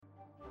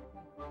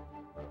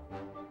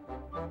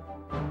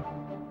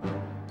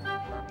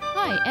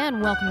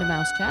and welcome to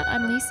Mouse Chat.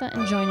 I'm Lisa,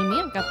 and joining me,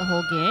 I've got the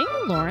whole gang,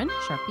 Lauren,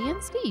 Sharpie,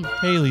 and Steve.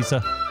 Hey, Lisa.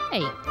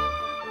 Hey.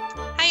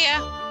 Hiya.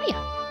 Hiya.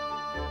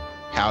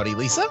 Howdy,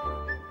 Lisa.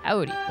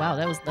 Howdy. Wow,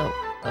 that was low.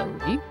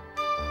 Howdy.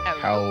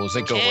 How's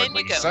it going,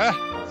 Lisa?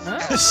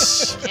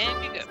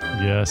 Can you go?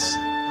 Yes.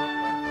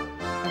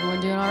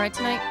 Everyone doing all right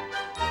tonight?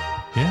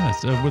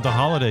 Yes. With the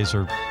holidays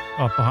are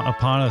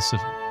upon us,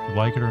 if you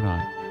like it or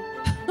not.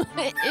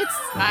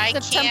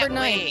 It's September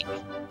 9th. Wait.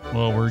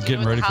 Well, we're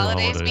getting ready for the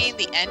holidays. holidays. Mean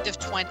the end of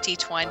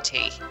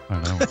 2020.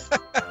 I know.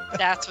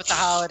 That's what the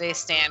holidays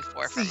stand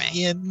for me.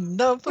 The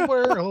end of the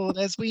world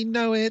as we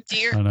know it.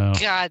 Dear I know.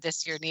 God,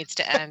 this year needs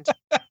to end.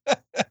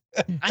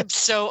 I'm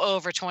so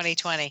over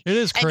 2020. It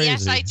is crazy. And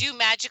yes, I do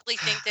magically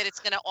think that it's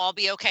going to all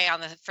be okay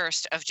on the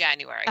 1st of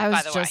January, I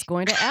by the was way. just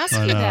going to ask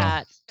I you know.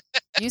 that.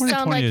 You sound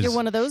 2020 like you're is-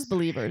 one of those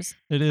believers.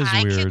 It is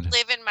I weird. can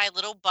live in my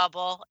little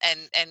bubble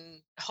and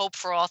hope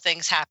for all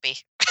things happy.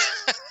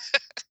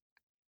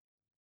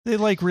 They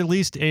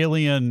released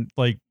alien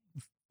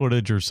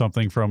footage or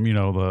something from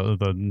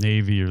the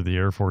Navy or the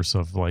Air Force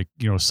of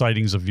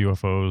sightings of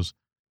UFOs.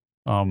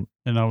 And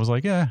I was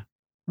like, yeah,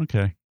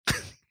 okay.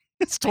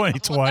 It's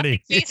 2020. Well, nothing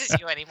phases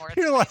you anymore. It's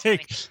You're 2020.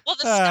 like, well,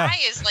 the sky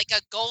is like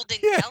a golden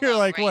yeah, yellow you're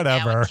like, right now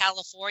whatever. in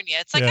California.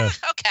 It's like, Yeah.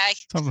 Okay.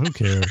 who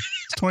cares?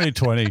 It's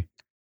 2020.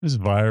 There's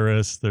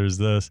virus. There's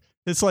this.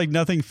 It's like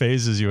nothing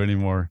phases you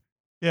anymore.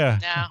 Yeah.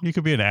 No. You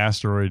could be an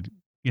asteroid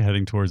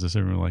heading towards us.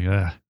 Everyone like,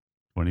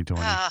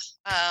 2020.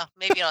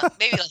 Maybe it'll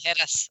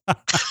hit us.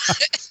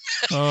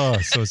 Oh,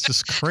 so it's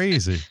just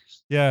crazy.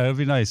 Yeah, it'd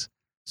be nice.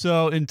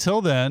 So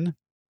until then,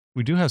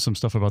 we do have some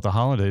stuff about the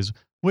holidays,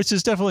 which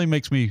is definitely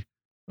makes me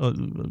a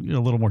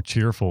little more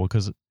cheerful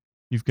because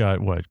you've got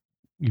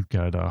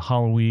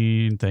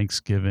Halloween,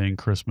 Thanksgiving,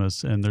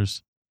 Christmas, and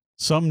there's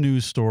some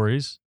news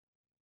stories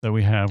that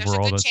we have There's where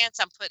a all good this chance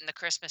I'm putting the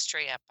Christmas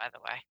tree up, by the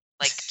way,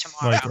 like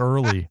tomorrow. like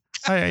early.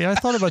 I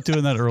thought about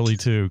doing that early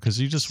too because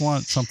you just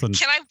want something.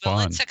 Can I will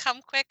fun. it to come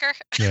quicker?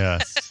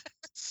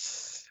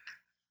 Yes,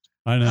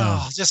 I know.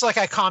 Oh, just like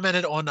I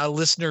commented on a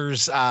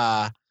listener's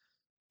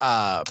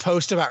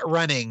post about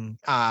running,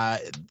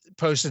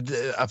 posted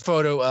a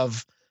photo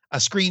of a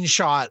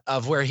screenshot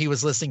of where he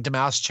was listening to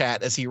Mouse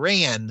Chat as he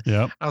ran.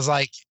 Yep. I was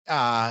like,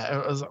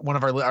 it was one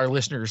of our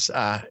listeners,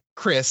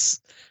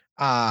 Chris,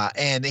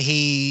 and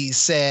he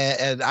said,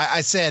 and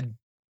I said,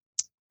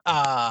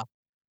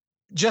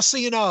 just so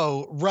you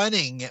know,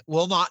 running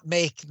will not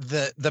make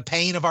the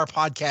pain of our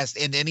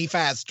podcast end any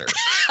faster.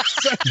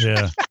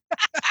 Yeah.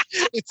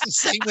 It's the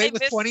same way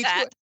with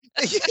 2020.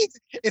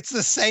 It's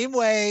the same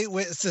way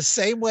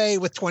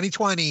with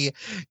 2020.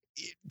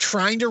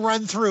 Trying to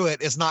run through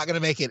it is not going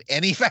to make it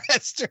any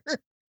faster.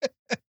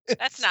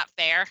 That's not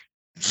fair.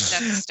 That's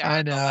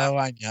hysterical,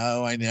 I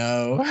though.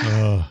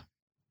 know.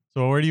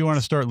 So where do you want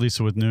to start,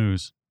 Lisa, with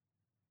news?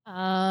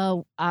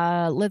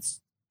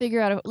 Let's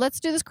figure out. Let's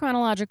do this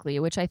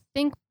chronologically, which I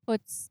think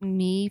puts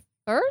me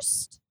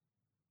first.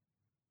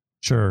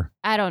 Sure.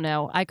 I don't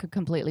know. I could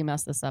completely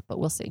mess this up, but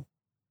we'll see.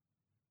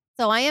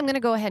 So I am going to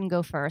go ahead and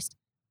go first.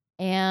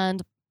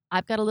 And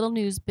I've got a little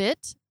news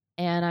bit,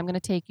 and I'm going to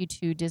take you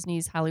to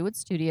Disney's Hollywood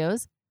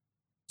Studios,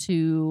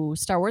 to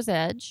Star Wars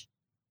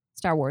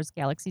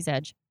Galaxy's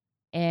Edge.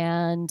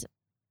 And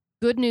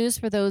good news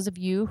for those of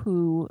you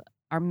who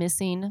are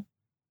missing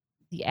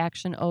the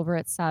action over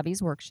at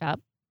Savi's workshop.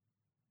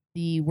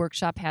 The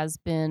workshop has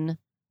been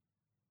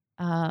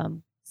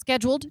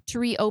scheduled to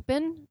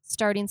reopen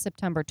starting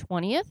September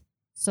 20th.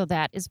 So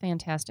that is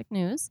fantastic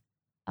news.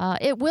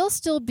 It will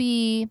still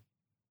be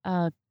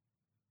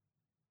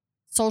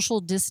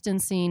social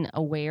distancing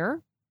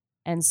aware.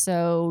 And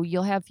so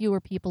you'll have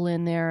fewer people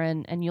in there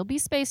and you'll be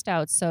spaced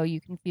out so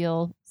you can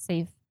feel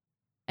safe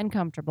and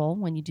comfortable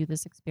when you do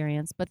this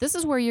experience. But this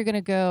is where you're going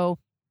to go.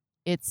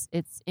 It's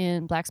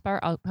in Black Spire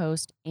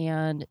Outpost,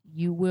 and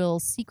you will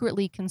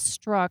secretly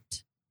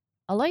construct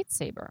a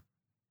lightsaber.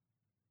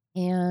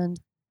 And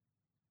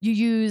you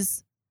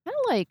use kind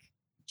of like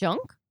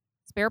junk,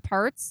 spare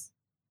parts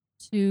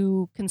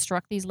to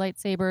construct these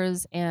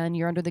lightsabers, and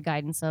you're under the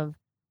guidance of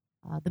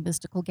the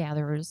mystical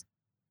gatherers,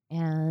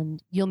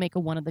 and you'll make a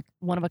one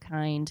of a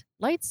kind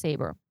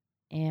lightsaber.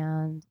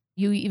 And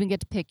you even get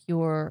to pick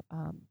your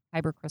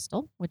kyber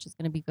crystal, which is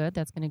going to be good.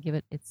 That's going to give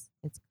it its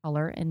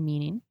color and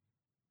meaning.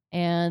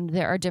 And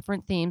there are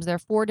different themes. There are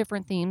 4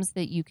 different themes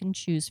that you can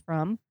choose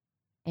from.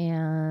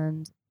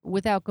 And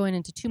without going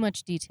into too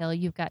much detail,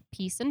 you've got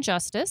peace and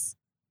justice,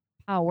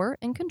 power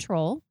and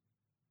control,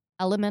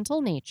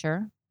 elemental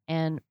nature,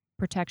 and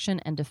protection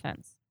and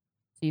defense.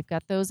 So you've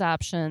got those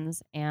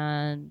options,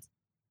 and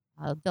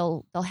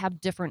they'll have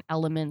different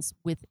elements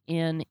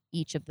within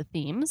each of the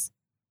themes.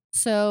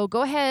 So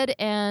go ahead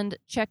and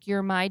check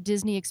your My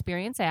Disney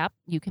Experience app.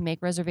 You can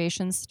make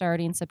reservations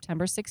starting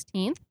September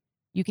 16th.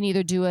 You can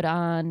either do it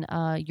on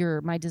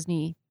your My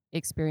Disney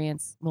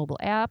Experience mobile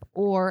app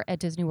or at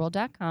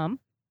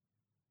DisneyWorld.com.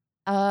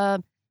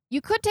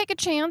 You could take a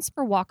chance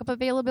for walk-up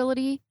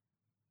availability.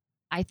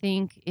 I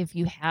think if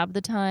you have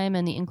the time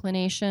and the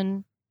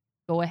inclination,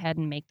 go ahead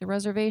and make the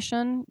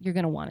reservation. You're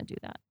going to want to do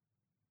that.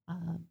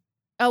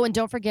 Oh, and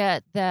don't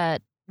forget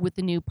that with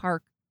the new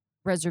park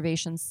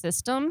reservation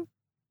system,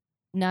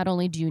 not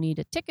only do you need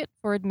a ticket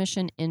for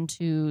admission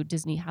into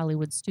Disney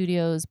Hollywood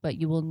Studios, but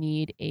you will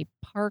need a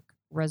park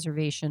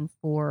reservation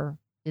for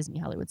Disney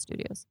Hollywood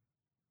Studios.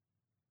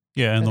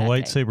 Yeah, and the for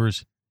that day.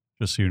 lightsabers,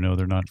 just so you know,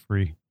 they're not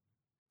free.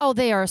 Oh,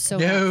 they are so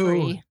not No.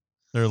 free.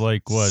 They're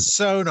like what?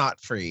 So not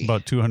free.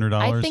 About $200.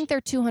 I think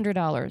they're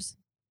 $200.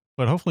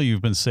 But hopefully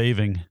you've been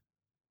saving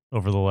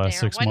over the last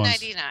They're 6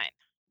 months. $199.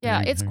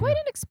 Yeah, There it's you quite go.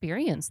 an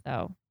experience,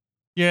 though.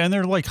 Yeah, and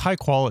they're like high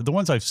quality. The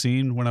ones I've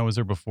seen when I was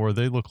there before,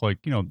 they look like,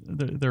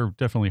 they're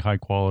definitely high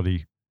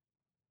quality,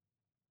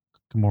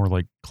 more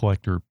like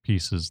collector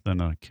pieces than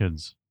a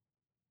kid's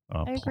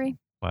I agree.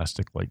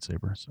 plastic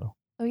lightsaber. So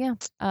Oh, yeah.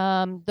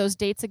 Those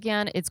dates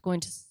again, it's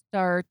going to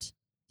start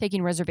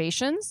taking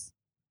reservations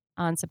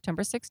on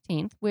September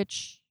 16th,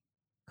 which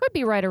could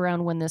be right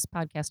around when this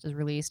podcast is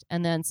released.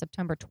 And then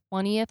September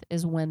 20th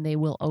is when they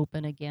will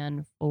open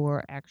again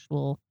for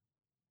actual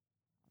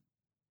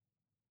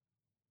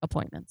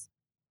appointments.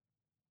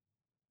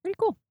 Pretty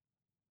cool.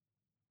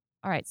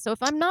 All right. So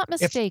if I'm not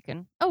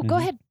mistaken, go Mhm.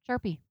 ahead,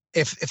 Sharpie.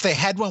 If they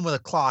had one with a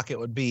clock, it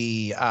would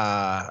be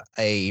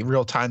a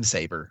real time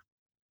saver.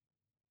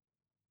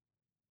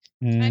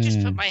 Can I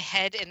just put my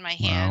head in my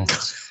hand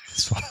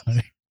That's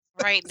fine.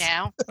 right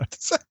now?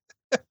 If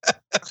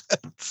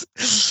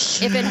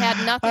it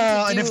had nothing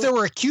to and if do- there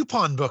were a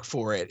coupon book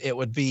for it, it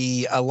would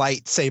be a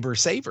lightsaber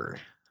saver.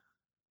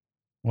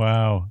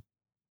 Wow.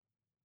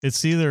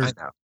 It's either I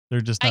know.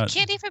 they're just I not.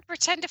 can't even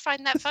pretend to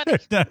find that funny.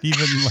 They're not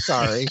even. Like,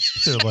 Sorry.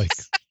 They're like.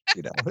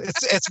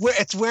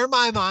 It's where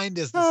my mind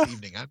is this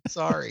evening. I'm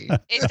sorry.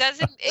 It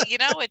doesn't.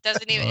 It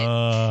doesn't even.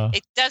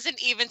 It doesn't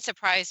even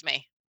surprise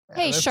me.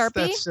 Hey,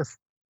 Sharpie.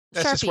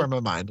 That's just where Sharpie. my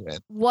mind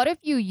went. What if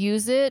you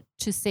use it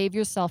to save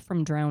yourself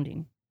from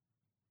drowning?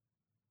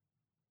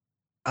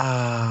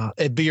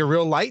 It'd be a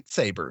real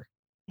lightsaber.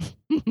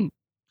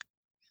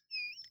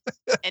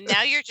 And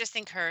now you're just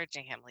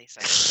encouraging him,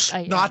 Lisa.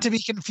 I am. Not to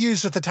be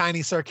confused with the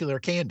tiny circular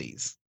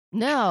candies.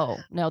 No,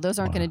 those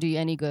aren't Wow. going to do you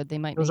any good. They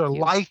might Those make are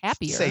you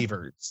happier.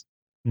 lifesavers.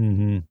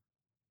 Mm-hmm.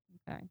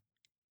 Okay.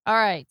 All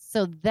right.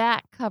 So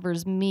that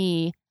covers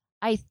me.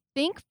 I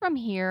think from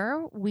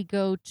here we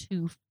go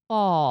to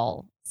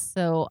fall.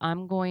 So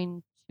I'm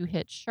going to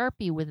hit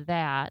Sharpie with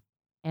that.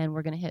 And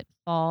we're going to hit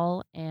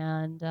fall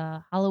and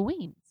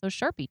Halloween. So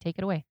Sharpie, take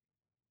it away.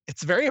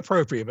 It's very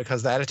appropriate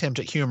because that attempt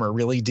at humor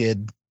really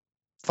did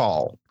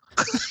fall.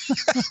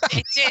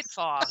 It did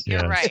fall. You're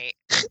Yes. right.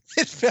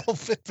 It fell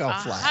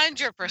flat.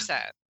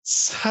 100%.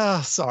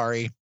 So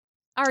sorry.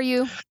 Are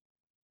you?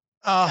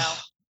 Oh,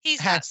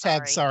 He's not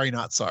hashtag sorry,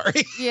 not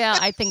sorry. Yeah,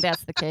 I think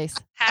that's the case.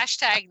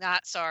 Hashtag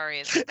not sorry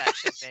is what that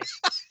should be.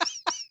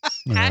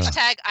 Yeah.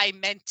 Hashtag I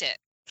meant it.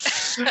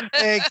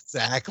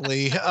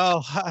 Exactly.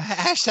 Oh,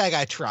 hashtag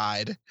I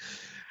tried.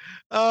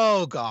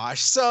 Oh gosh.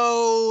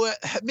 So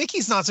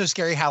Mickey's Not So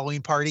Scary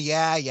Halloween Party.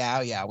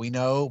 Yeah. We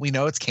know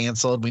it's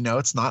canceled. We know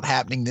it's not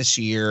happening this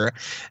year.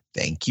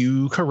 Thank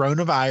you,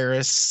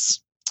 coronavirus.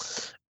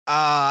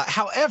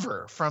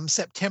 However, from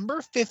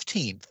September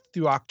 15th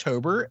through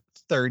October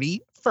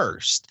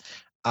 31st,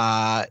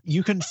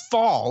 you can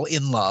fall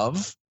in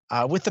love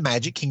with the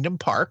Magic Kingdom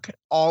Park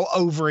all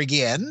over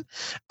again,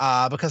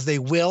 because they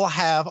will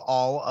have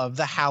all of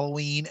the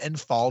Halloween and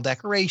fall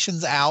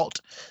decorations out,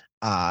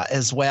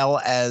 as well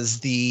as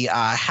the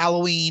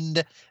Halloween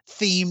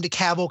themed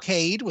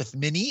cavalcade with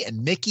Minnie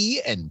and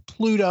Mickey and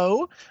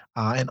Pluto,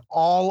 and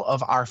all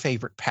of our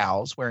favorite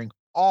pals wearing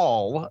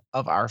all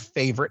of our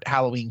favorite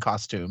Halloween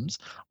costumes.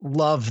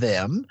 Love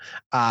them.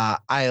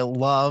 I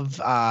love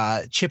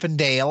Chip and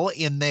Dale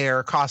in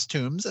their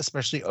costumes,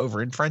 especially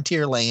over in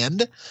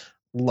Frontierland.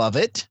 Love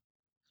it.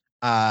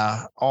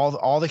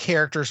 All the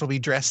characters will be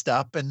dressed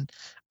up and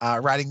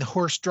riding the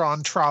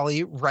horse-drawn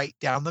trolley right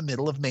down the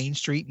middle of Main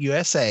Street,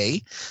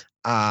 USA.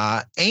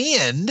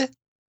 And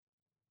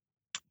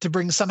to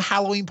bring some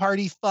Halloween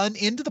party fun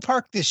into the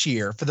park this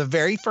year, for the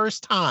very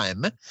first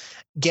time,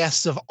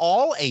 guests of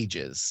all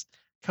ages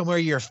can wear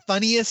your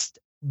funniest,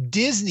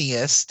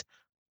 Disneyest,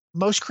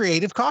 most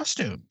creative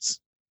costumes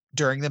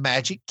during the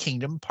Magic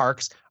Kingdom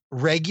Park's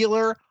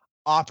regular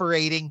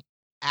operating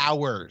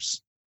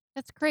hours.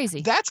 That's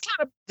crazy.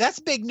 That's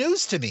big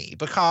news to me,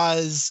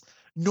 because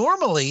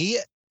normally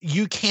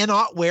you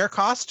cannot wear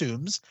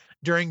costumes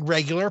during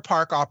regular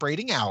park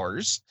operating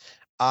hours.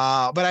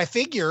 But I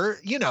figure,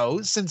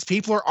 since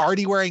people are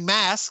already wearing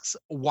masks,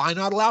 why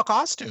not allow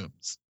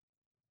costumes?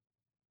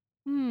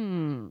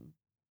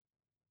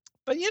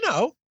 But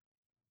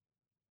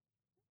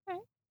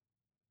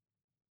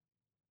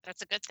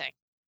That's a good thing.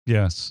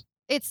 Yes.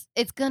 It's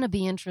going to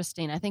be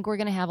interesting. I think we're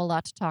going to have a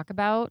lot to talk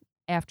about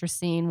after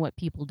seeing what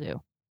people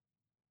do.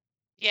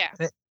 Yeah.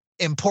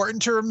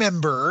 Important to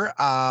remember,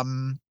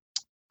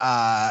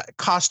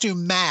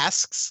 costume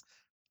masks.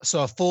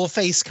 So a full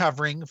face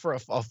covering, for a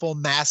full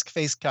mask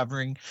face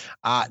covering,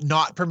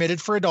 not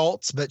permitted for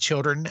adults, but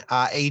children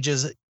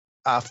ages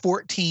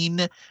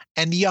 14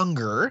 and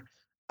younger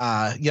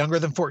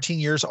than 14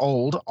 years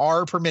old,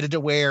 are permitted to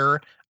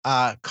wear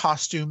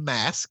costume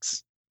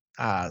masks.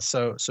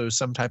 So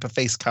some type of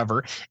face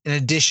cover in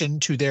addition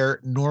to their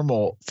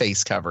normal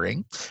face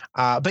covering.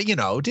 But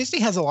Disney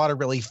has a lot of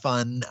really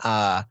fun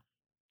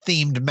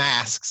themed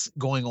masks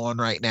going on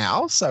right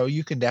now, so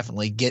you can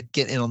definitely get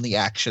in on the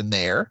action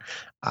there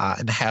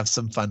and have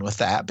some fun with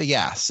that. But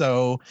yeah,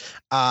 so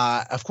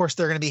of course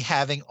they're going to be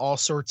having all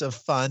sorts of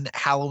fun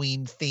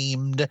Halloween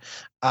themed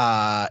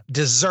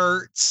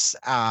desserts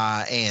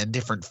and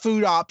different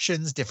food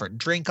options, different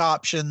drink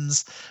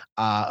options.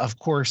 Of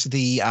course,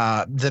 the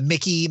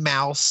Mickey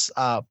Mouse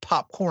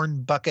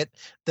popcorn bucket,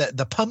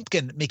 the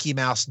pumpkin Mickey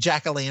Mouse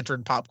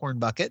jack-o'-lantern popcorn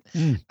bucket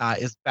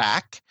is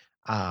back.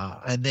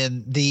 And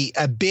then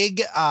a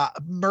big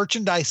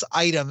merchandise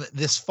item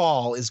this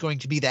fall is going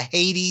to be the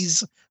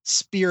Hades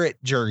Spirit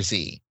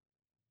jersey.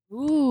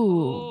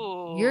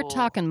 Ooh, you're Ooh.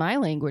 talking my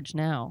language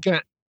now.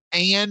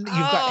 And you've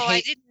got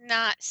I did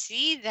not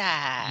see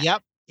that.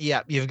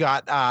 Yep. You've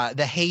got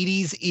the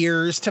Hades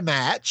ears to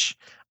match.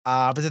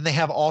 But then they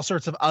have all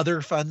sorts of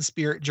other fun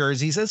spirit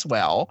jerseys as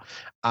well.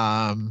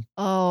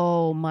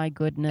 Oh my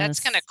goodness. That's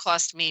going to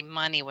cost me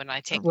money when I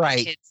take my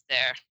Right. kids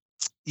there.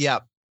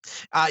 Yep.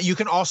 You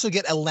can also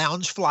get a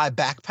Loungefly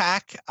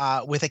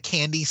backpack with a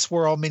candy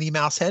swirl Minnie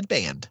Mouse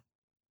headband.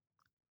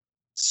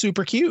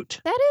 Super cute.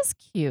 That is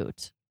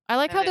cute. I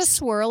like That how the is-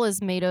 swirl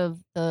is made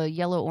of the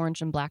yellow,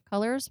 orange, and black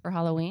colors for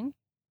Halloween.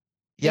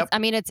 Yep.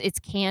 It's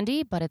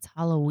candy, but it's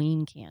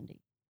Halloween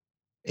candy.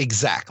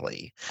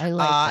 Exactly. I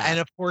like that. And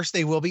of course,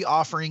 they will be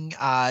offering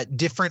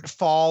different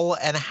fall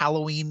and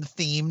Halloween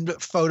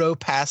themed photo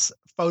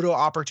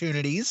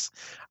opportunities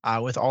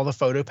with all the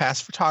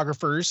PhotoPass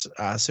photographers.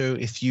 So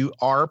if you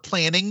are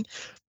planning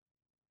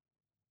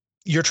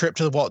your trip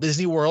to the Walt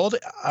Disney World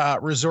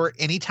Resort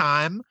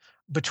anytime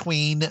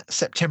between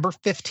September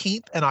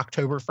 15th and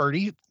October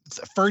 31st.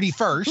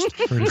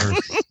 31st.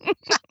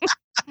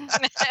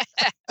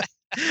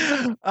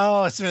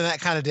 Oh, it's been that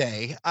kind of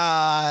day.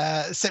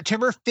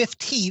 September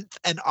 15th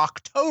and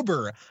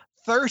October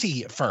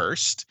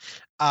 31st.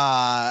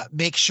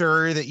 Make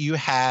sure that you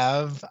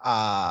have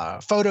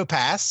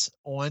PhotoPass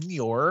on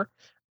your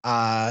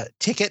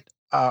ticket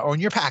on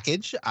your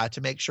package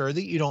to make sure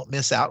that you don't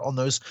miss out on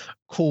those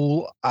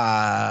cool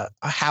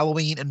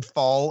Halloween and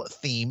fall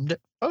themed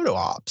photo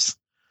ops.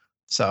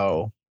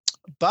 So,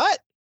 but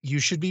you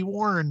should be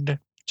warned,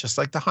 just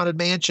like the Haunted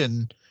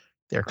Mansion,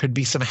 there could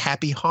be some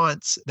happy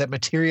haunts that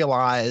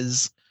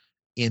materialize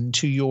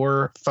into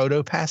your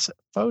PhotoPass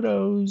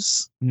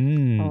photos.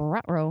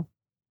 Ruh-roh.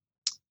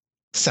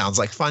 Sounds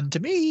like fun to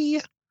me.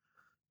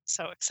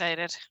 So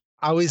excited.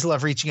 I always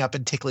love reaching up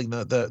and tickling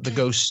the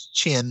ghost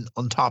chin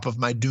on top of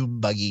my doom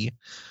buggy.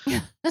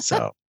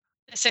 So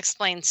This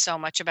explains so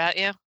much about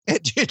you.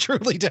 it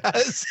truly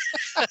does.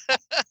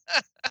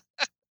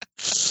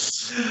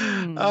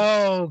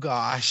 Oh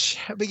gosh.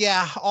 But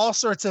yeah, all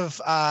sorts of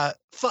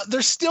fun.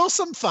 There's still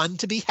some fun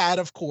to be had,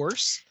 of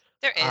course.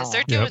 There is.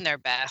 They're Yep. doing their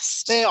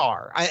best. They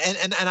are.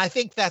 And I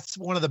think that's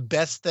one of the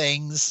best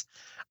things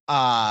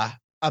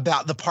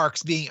about the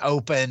parks being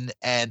open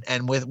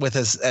and with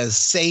as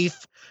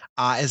safe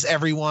as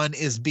everyone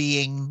is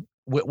being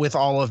with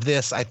all of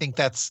this. I think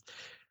that's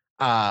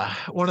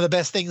one of the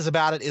best things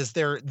about it is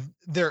their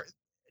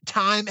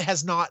time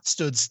has not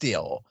stood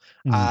still.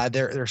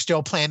 They're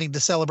still planning to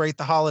celebrate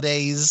the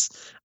holidays.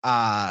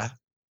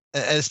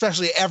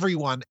 Especially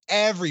everyone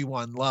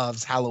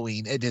loves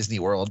Halloween at Disney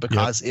World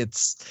because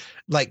it's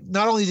like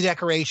not only the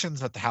decorations,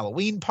 but the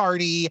Halloween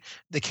party,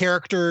 the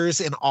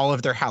characters in all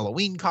of their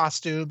Halloween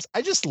costumes.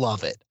 I just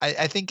love it.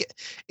 I think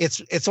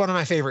it's one of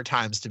my favorite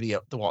times to be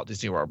at the Walt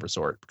Disney World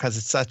Resort because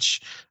it's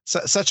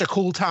such a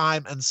cool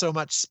time and so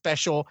much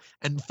special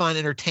and fun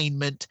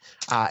entertainment.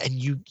 I'm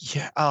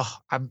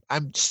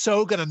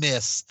so gonna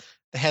miss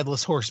the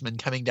Headless Horseman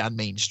coming down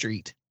Main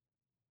Street.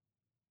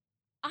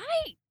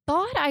 I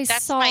thought I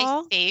That's saw.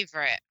 my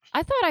favorite.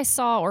 I thought I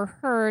saw or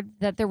heard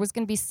that there was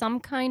going to be some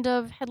kind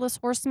of headless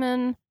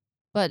horseman,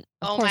 but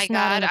of Oh course my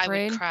not in God, a I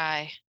parade. would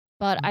cry.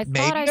 But I Maybe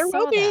thought I there saw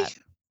will be. that.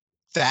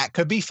 That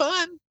could be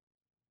fun.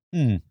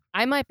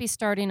 I might be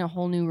starting a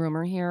whole new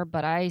rumor here,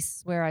 but I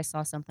swear I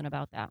saw something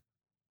about that.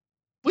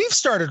 We've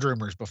started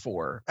rumors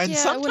before, and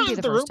Yeah, it wouldn't be sometimes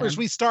the the first rumors time.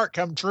 we start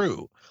come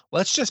true.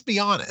 Let's just be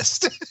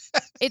honest.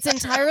 It's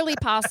entirely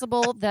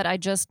possible that I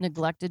just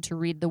neglected to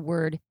read the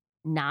word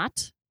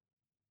 "not,"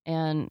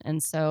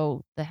 and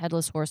so the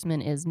headless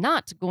horseman is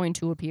not going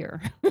to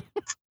appear.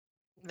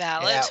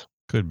 Valid. Yeah.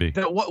 Could be.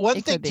 One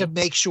It thing could to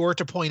be. make sure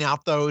to point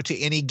out, though, to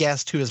any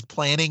guest who is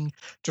planning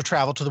to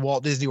travel to the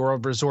Walt Disney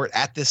World Resort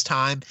at this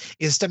time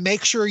is to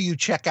make sure you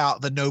check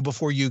out the Know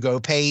Before You Go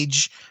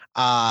page,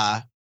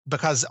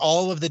 because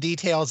all of the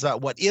details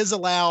about what is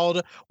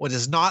allowed, what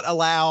is not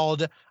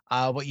allowed,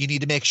 what you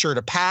need to make sure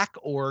to pack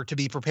or to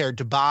be prepared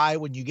to buy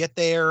when you get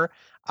there.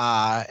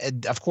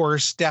 And of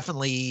course,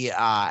 definitely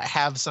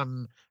have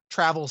some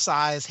travel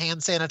size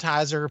hand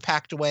sanitizer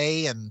packed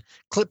away and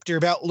clipped to your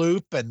belt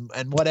loop and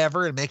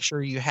whatever, and make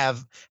sure you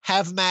have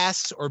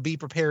masks or be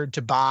prepared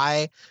to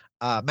buy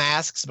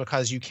masks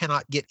because you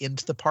cannot get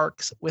into the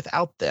parks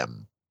without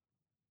them.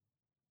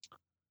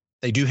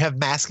 They do have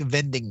mask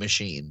vending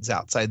machines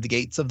outside the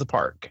gates of the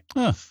park.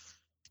 Huh.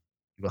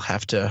 You'll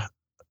have to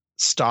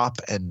stop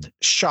and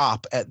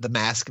shop at the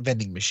mask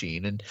vending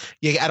machine. And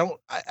yeah,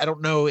 I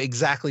don't know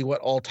exactly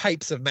what all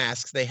types of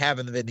masks they have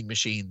in the vending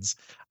machines,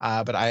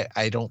 but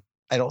I don't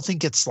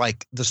think it's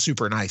like the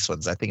super nice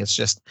ones. I think it's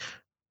just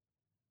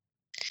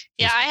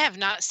Yeah, I have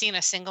not seen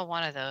a single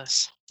one of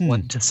those.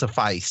 one to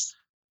suffice.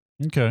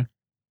 Okay.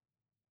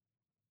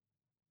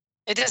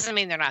 It doesn't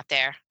mean they're not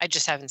there. I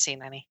just haven't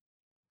seen any.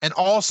 And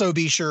also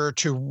be sure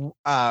to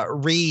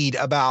read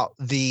about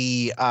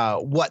the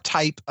what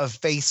type of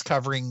face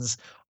coverings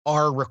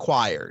are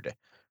required,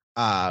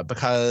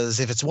 because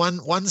if it's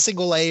one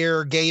single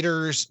layer,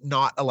 gaiters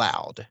not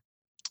allowed.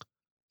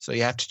 So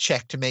you have to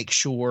check to make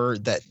sure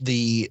that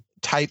the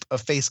type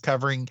of face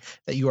covering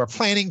that you are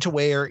planning to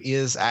wear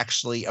is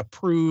actually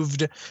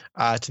approved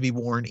to be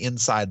worn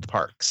inside the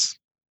parks.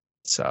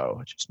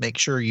 So just make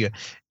sure you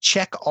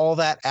check all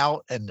that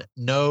out and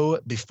know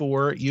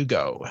before you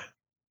go.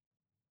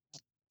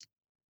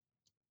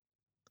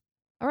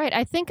 All right.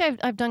 I think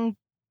I've done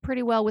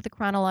pretty well with the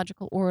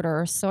chronological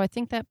order. So I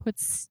think that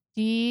puts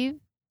Steve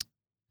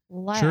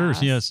last. Sure,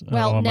 yes.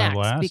 Well, Am I next.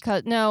 last?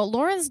 Because no,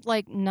 Lauren's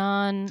like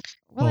well,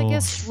 I Oh.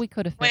 guess we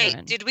could have fit her in.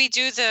 Wait, did we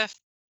do the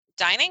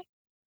dining?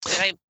 Did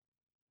I?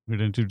 We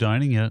didn't do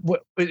dining yet.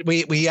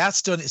 We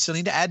still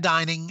need to add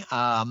dining.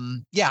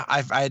 Yeah,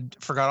 I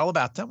forgot all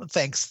about them.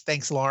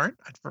 Thanks, Lauren.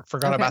 I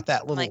forgot Okay. about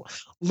that little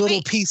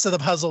wait. piece of the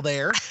puzzle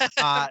there.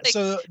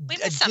 So we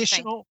missed something.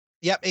 additional.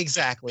 Yep,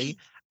 exactly.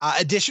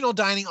 Additional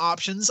dining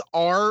options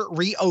are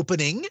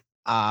reopening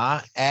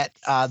at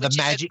the Which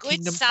Magic is a good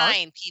Kingdom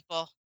sign, Park.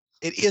 people.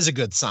 It is a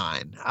good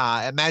sign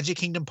at Magic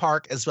Kingdom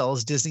Park as well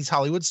as Disney's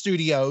Hollywood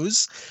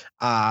Studios.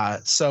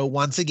 So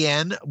once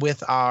again,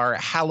 with our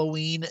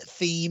Halloween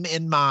theme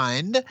in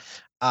mind,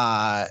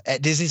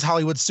 at Disney's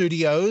Hollywood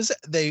Studios,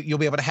 you'll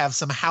be able to have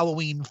some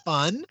Halloween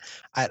fun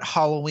at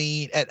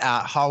Halloween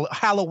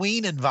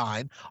and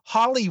Vine,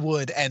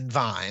 Hollywood and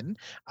Vine,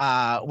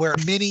 where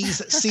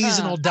Minnie's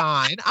seasonal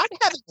dine. I'm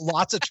having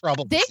lots of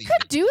trouble. They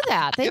could do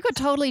that. They could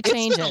totally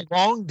change It's been it. a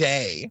long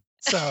day.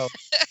 So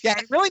yeah,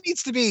 it really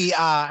needs to be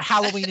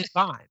Halloween and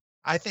Vine.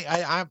 I think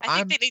I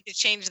think they need to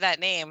change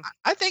that name.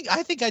 I think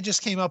I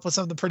just came up with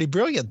something pretty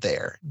brilliant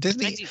there. I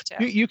Disney, do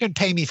too. you can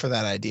pay me for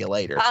that idea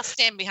later. I'll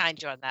stand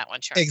behind you on that one,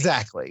 Charlie.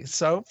 Exactly.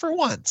 So for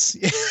once.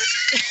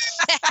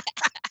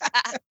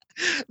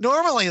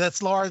 Normally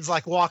that's Lauren's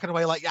like walking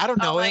away like I don't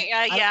know him.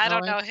 I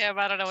don't know him.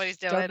 I don't know what he's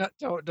doing.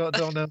 Don't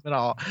know him at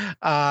all.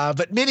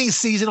 But Minnie's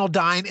seasonal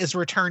dine is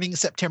returning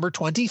September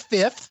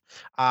 25th.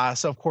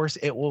 So of course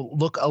it will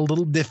look a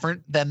little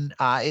different than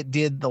it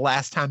did the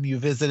last time you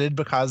visited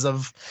because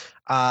of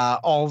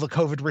all the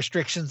COVID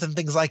restrictions and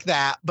things like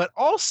that. But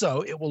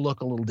also it will look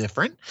a little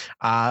different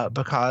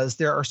because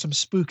there are some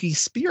spooky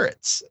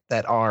spirits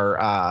that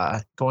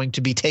are going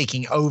to be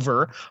taking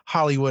over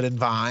Hollywood and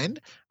Vine.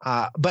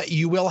 But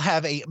you will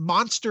have a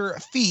monster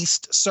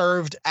feast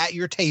served at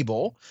your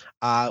table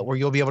where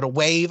you'll be able to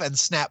wave and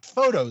snap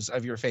photos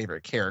of your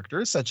favorite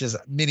characters, such as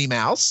Minnie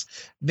Mouse,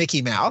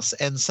 Mickey Mouse,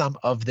 and some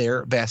of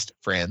their best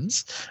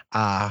friends.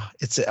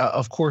 It's,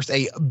 of course,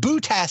 a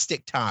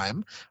bootastic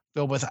time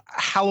filled with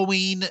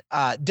Halloween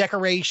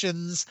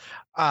decorations,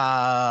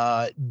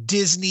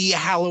 Disney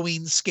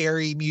Halloween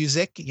scary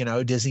music. You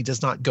know, Disney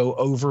does not go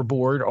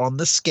overboard on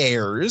the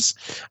scares.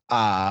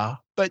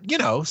 But, you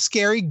know,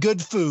 scary,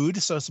 good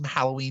food. So some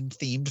Halloween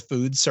themed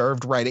food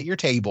served right at your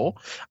table.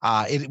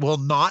 It will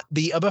not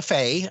be a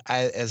buffet,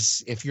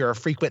 as if you're a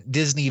frequent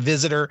Disney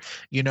visitor,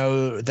 you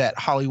know that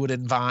Hollywood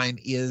and Vine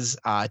is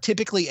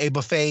typically a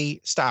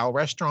buffet style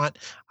restaurant,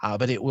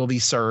 but it will be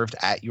served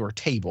at your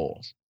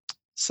table.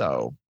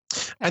 So,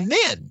 and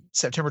then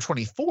September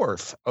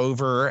 24th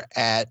over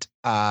at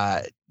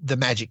the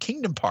Magic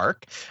Kingdom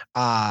Park,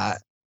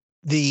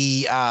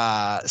 the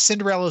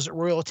Cinderella's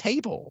Royal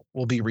Table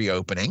will be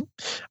reopening.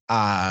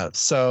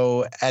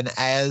 So, and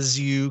as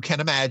you can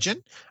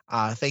imagine,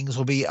 things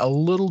will be a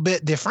little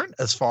bit different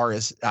as far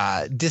as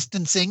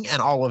distancing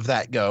and all of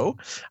that go.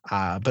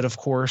 But of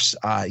course,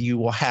 you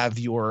will have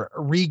your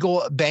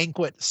regal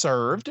banquet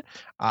served,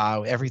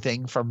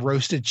 everything from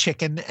roasted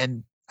chicken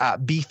and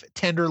beef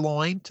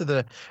tenderloin to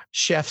the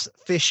chef's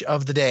fish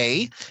of the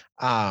day.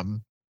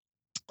 The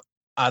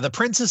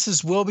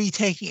princesses will be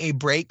taking a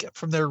break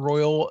from their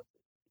royal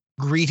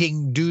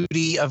greeting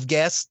duty of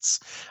guests,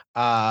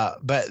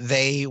 but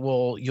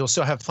you'll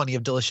still have plenty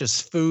of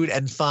delicious food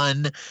and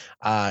fun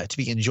to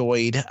be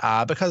enjoyed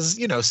because,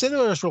 you know,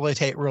 Cinderella's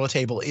Royal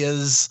Table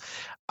is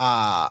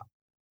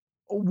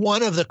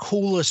one of the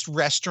coolest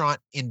restaurant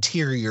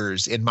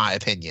interiors, in my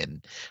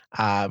opinion,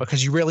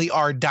 because you really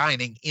are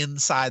dining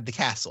inside the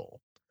castle.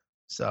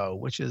 So,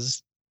 which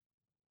is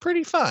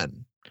pretty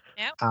fun.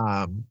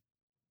 Yeah.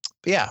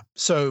 Yeah.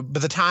 So by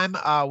the time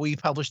we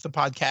publish the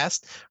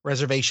podcast,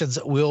 reservations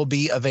will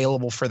be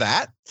available for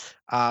that.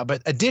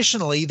 But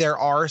additionally, there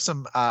are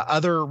some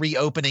other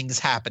reopenings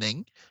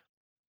happening.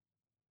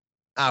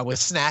 with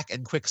snack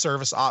and quick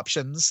service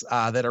options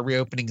that are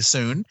reopening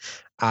soon.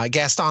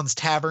 Gaston's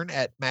Tavern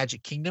at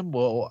Magic Kingdom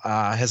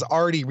has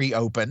already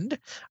reopened.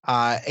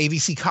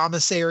 ABC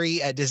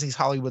Commissary at Disney's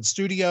Hollywood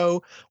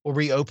Studio will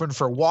reopen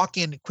for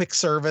walk-in quick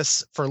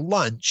service for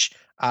lunch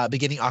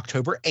beginning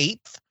October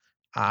 8th.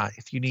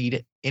 If you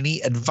need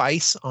any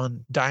advice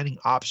on dining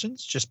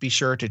options, just be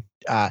sure to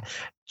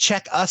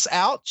check us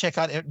out. Check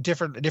out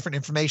different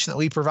information that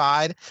we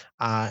provide,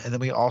 and then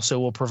we also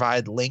will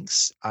provide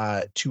links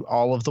to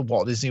all of the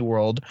Walt Disney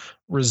World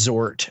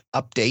Resort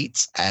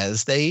updates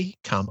as they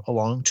come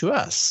along to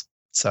us.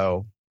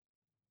 So,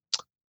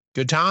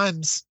 good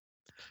times.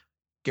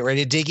 Get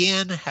ready to dig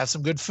in. Have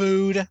some good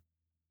food.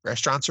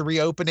 Restaurants are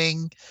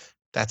reopening.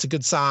 That's a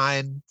good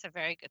sign. It's a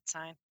very good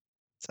sign.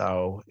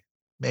 So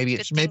maybe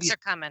Good things are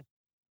coming.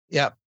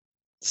 Yep.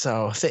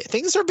 So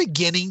things are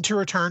beginning to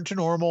return to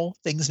normal.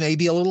 Things may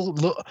be a little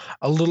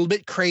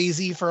bit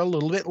crazy for a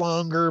little bit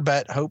longer,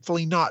 but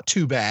hopefully not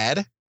too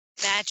bad.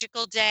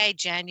 Magical day,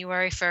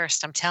 January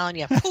 1st. I'm telling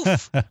you.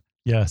 Poof.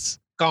 Yes.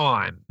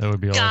 Gone. That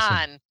would be awesome.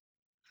 Gone.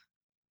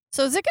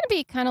 So is it going to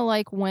be kind of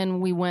like when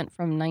we went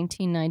from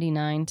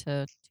 1999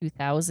 to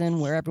 2000,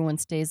 where everyone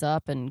stays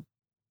up and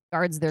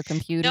guards their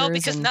computers? No,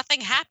 because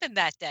nothing happened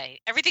that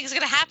day. Everything's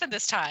going to happen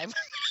this time.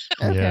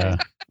 Okay. Yeah.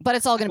 But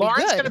it's all going to be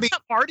Lauren's good. going to be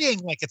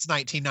partying like it's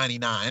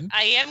 1999.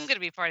 I am going to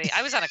be partying.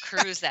 I was on a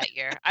cruise that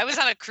year. I was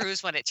on a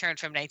cruise when it turned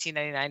from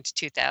 1999 to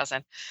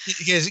 2000.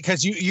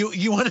 Because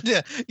you wanted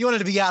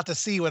to be out to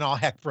sea when all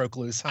heck broke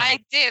loose, huh? I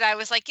did. I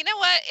was like, you know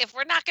what? If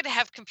we're not going to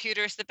have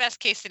computers, the best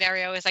case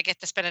scenario is I get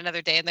to spend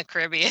another day in the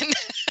Caribbean.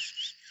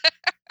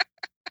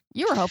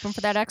 You were hoping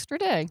for that extra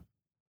day.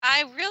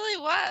 I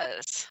really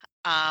was.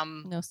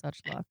 No such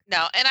luck.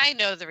 No, and I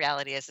know the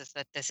reality is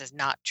that this is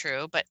not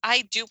true, but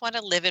I do want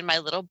to live in my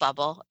little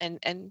bubble and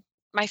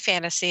my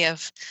fantasy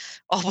of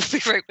all will be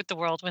great with the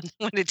world when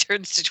it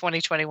turns to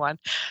 2021.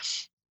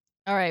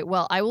 All right.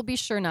 Well, I will be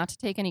sure not to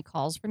take any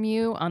calls from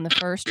you on the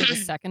 1st or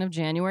the 2nd of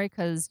January,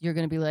 because you're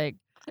going to be like,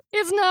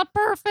 it's not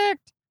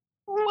perfect.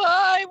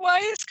 Why? Why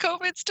is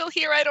COVID still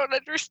here? I don't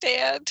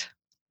understand.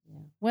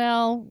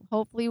 Well,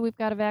 hopefully we've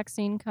got a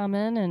vaccine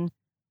coming, and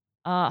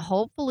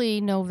hopefully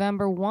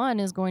November 1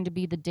 is going to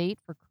be the date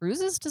for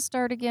cruises to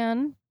start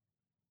again.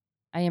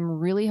 I am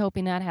really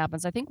hoping that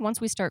happens. I think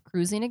once we start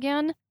cruising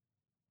again,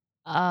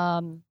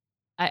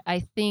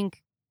 I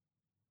think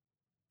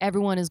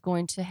everyone is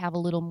going to have a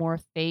little more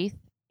faith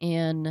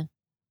in.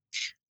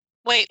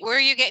 Wait, where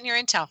are you getting your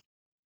intel?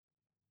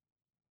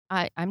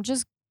 I'm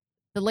just,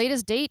 the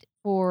latest date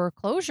for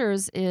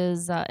closures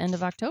is end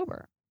of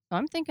October. So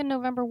I'm thinking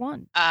November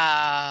 1. No,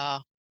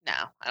 I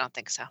don't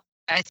think so.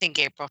 I think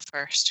April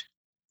 1st.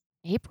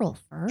 April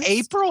 1st?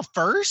 April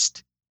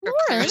 1st? For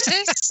Lauren.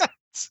 cruises?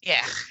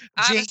 Yeah.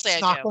 Jinx, Honestly, I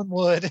knock do. on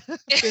wood.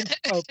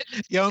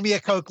 You owe me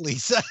a Coke,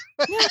 Lisa.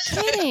 No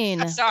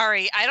kidding.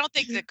 Sorry, I don't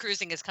think the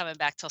cruising is coming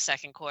back till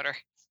second quarter.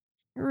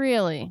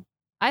 Really?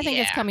 I think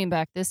it's Yeah. coming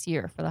back this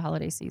year for the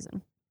holiday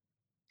season.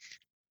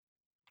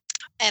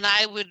 And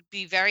I would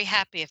be very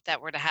happy if that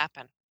were to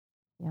happen.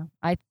 Yeah,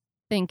 I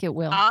think it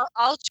will.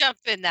 I'll jump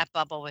in that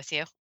bubble with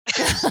you.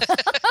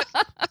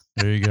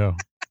 There you go.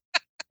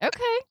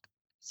 Okay.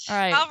 All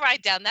right. I'll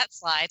ride down that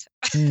slide.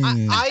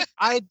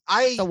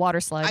 The water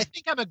slide. I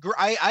think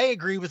I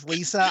agree with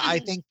Lisa. I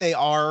think they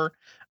are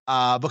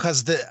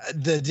because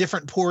the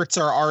different ports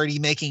are already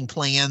making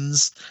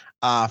plans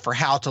for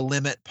how to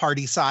limit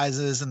party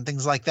sizes and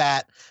things like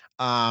that.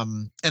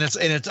 And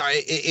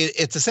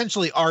it's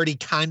essentially already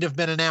kind of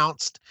been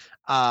announced,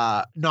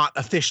 not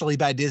officially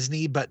by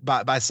Disney, but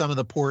by some of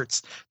the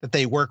ports that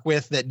they work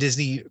with, that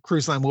Disney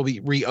Cruise Line will be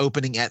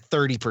reopening at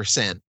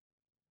 30%.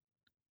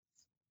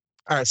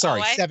 All right,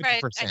 sorry, 70%.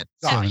 Sorry.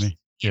 70.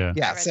 Yeah.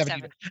 Yeah, I read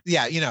 70. 7.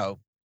 Yeah,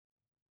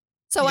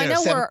 so I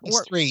know we're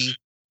 7+3.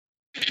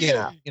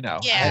 Yeah.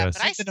 Yeah, but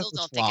I something still of the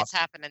don't think it's swap.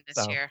 happening this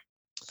So, year.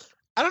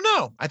 I don't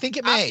know. I think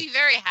it I'll may. be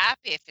very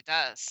happy if it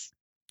does.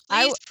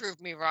 I Please prove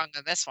me wrong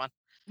on this one.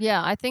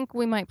 yeah, I think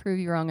we might prove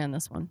you wrong on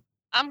this one.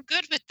 I'm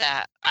good with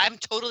that. I'm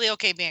totally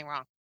okay being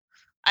wrong.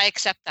 I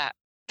accept that.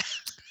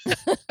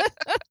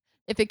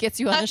 If it gets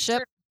you on the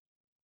ship.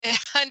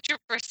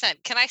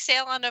 100%. Can I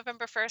sail on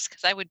November 1st?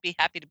 Because I would be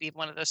happy to be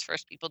one of those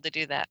first people to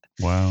do that.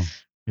 Wow.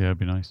 Yeah, it'd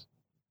be nice.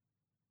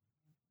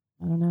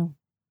 I don't know.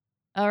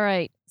 All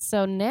right.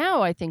 So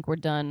now I think we're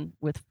done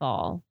with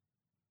fall.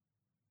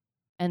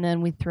 And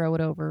then we throw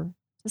it over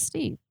to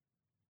Steve.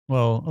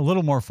 Well, a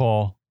little more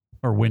fall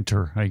or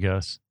winter, I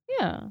guess.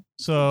 Yeah.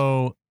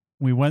 So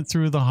we went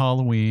through the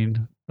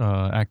Halloween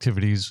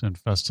activities and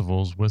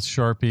festivals with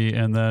Sharpie,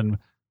 and then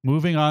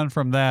moving on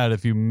from that,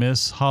 if you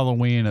miss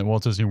Halloween at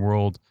Walt Disney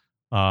World,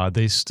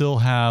 they still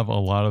have a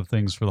lot of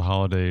things for the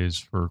holidays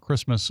for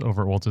Christmas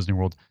over at Walt Disney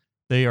World.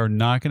 They are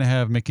not going to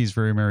have Mickey's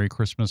Very Merry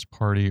Christmas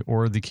Party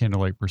or the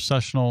Candlelight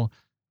Processional,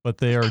 but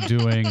they are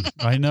doing,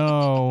 I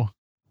know,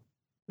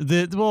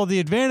 the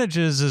advantage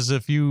is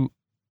if you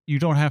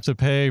don't have to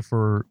pay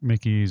for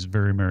Mickey's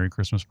Very Merry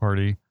Christmas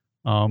Party,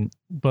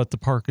 but the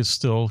park is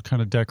still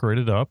kind of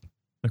decorated up.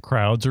 The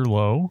crowds are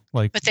low.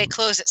 But they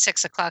close at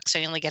 6 o'clock, so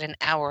you only get an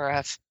hour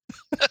of.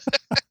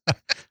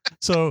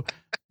 So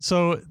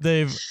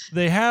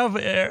they have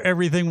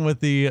everything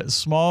with the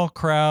small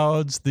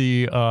crowds,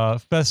 the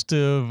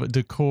festive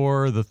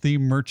decor, the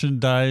theme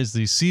merchandise,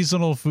 the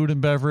seasonal food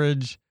and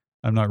beverage.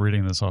 I'm not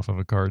reading this off of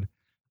a card,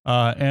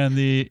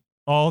 and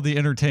all the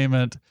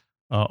entertainment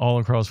all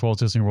across Walt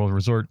Disney World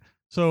Resort.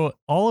 So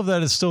all of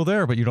that is still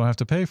there, but you don't have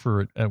to pay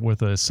for it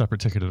with a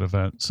separate ticketed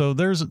event. So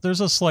there's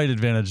a slight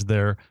advantage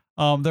there.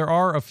 There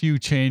are a few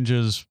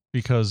changes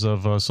because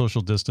of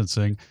social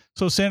distancing.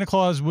 So Santa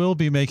Claus will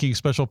be making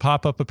special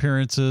pop-up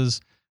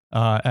appearances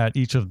at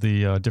each of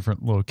the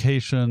different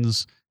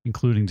locations,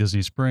 including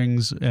Disney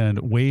Springs, and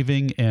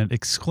waving and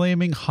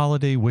exclaiming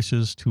holiday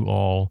wishes to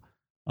all.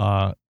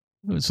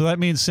 So that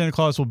means Santa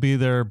Claus will be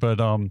there, but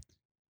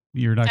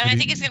you're not. And I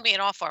think it's going to be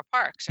in all 4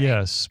 parks. Right?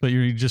 Yes, but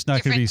you're just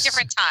not going to be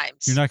different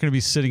times. You're not going to be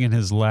sitting in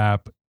his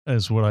lap,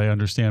 as what I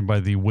understand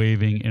by the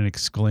waving and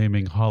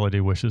exclaiming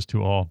holiday wishes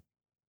to all.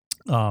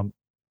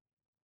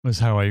 Was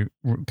how I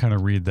kind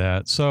of read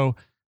that. So,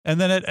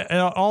 and then at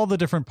all the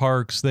different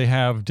parks, they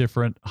have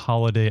different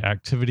holiday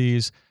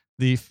activities.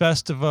 The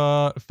festive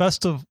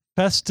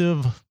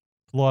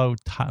float,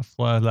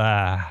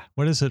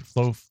 what is it?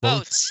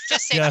 Floats.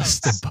 Just say yes,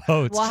 boats. The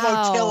boats.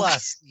 Wow. Flotilla,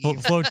 Steve.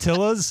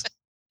 Flotillas.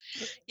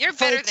 You're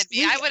better Folks, than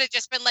me. I would have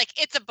just been like,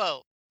 it's a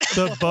boat.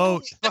 The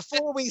boat.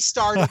 Before we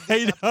started,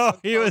 I know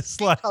he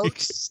was like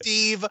coached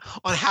Steve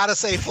on how to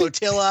say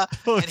flotilla,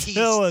 and he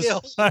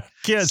flotillas. I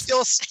can't.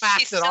 still smacks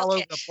He it still all over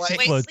can't. the place.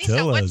 Wait, Lisa,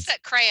 Flotillas. what's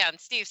that crayon?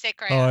 Steve, say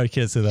Oh, crayon. I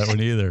can't say that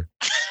one either.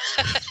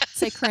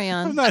 Say I'm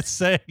crayon. not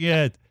saying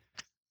it.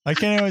 I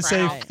can't even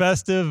say Right.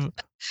 festive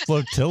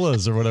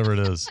flotillas or whatever it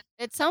is.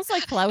 It sounds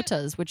like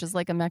flautas, which is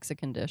like a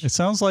Mexican dish. It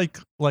sounds like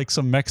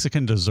some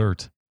Mexican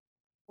dessert.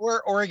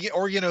 Or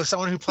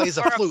someone who plays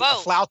a Or a flute, a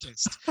boat.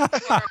 flautist. Or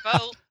a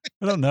boat.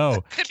 I don't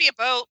know. Could be a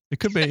boat. It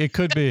could be. It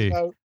could be.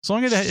 So, As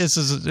long as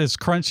it's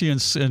crunchy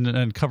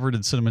and covered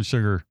in cinnamon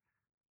sugar,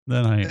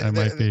 then I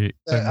might be.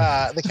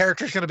 the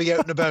character's going to be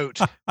out in a boat.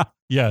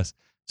 Yes.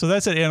 So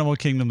that's at Animal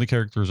Kingdom. The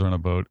characters are on a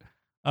boat.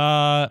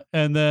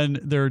 And then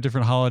there are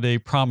different holiday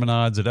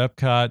promenades at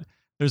Epcot.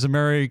 There's a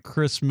Merry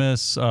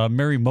Christmas,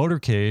 Merry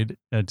Motorcade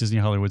at Disney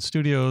Hollywood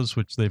Studios,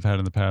 which they've had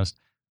in the past.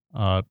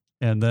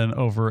 And then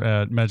over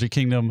at Magic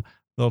Kingdom,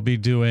 they'll be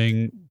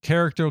doing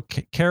character.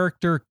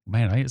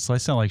 Man, I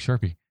sound like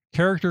Sharpie.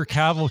 Character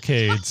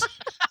cavalcades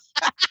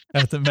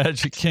at the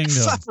Magic Kingdom.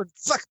 Suffered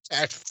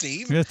succotash,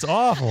 Steve. It's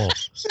awful.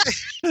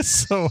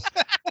 so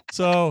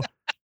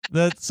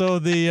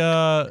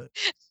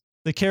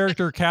the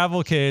character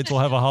cavalcades will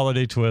have a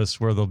holiday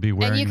twist where they'll be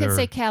wearing. And you can their,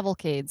 say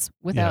cavalcades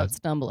without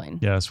stumbling.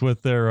 yes,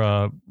 with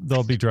their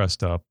they'll be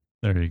dressed up.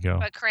 There you go.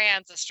 But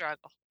crayon's a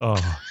struggle.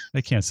 Oh,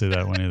 I can't say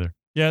that one either.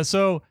 Yeah,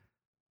 so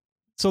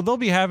they'll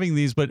be having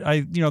these, but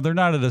they're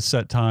not at a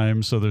set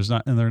time, so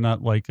they're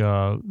not like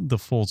the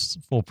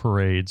full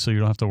parade, so you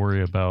don't have to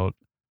worry about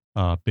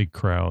big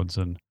crowds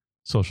and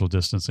social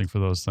distancing for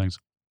those things.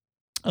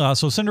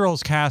 So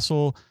Cinderella's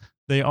Castle,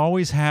 they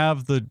always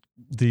have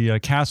the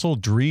castle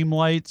dream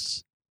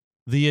lights.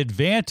 The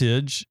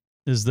advantage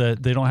is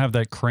that they don't have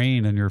that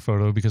crane in your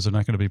photo because they're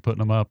not going to be putting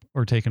them up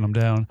or taking them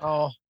down.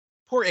 Oh,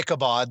 poor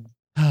Ichabod.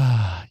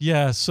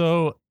 Yeah,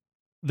 so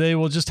they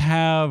will just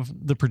have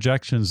the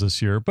projections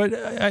this year, but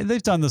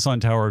they've done this on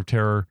Tower of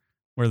Terror,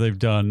 where they've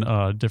done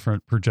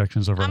different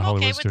projections over in I'm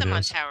Hollywood okay with Studios. them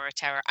on Tower of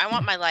Terror. I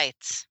want my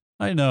lights.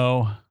 I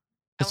know.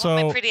 I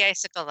want my pretty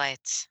icicle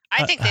lights.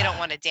 I think they don't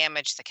want to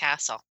damage the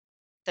castle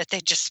that they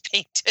just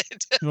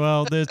painted.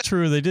 Well, that's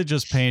true. They did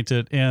just paint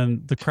it,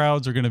 and the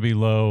crowds are going to be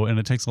low, and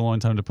it takes a long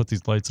time to put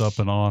these lights up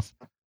and off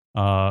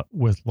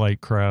with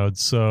light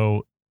crowds.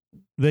 So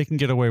they can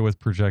get away with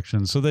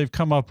projections. So they've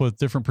come up with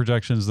different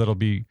projections that'll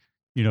be,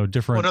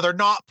 different. Well, no, they're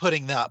not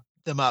putting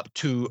them up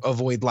to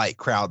avoid light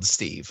crowds,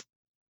 Steve.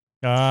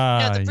 No,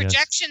 the Yes.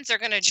 projections are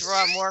going to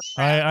draw more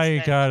crowds. I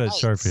than got it,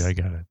 lights. Sharpie. I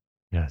got it.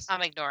 Yes.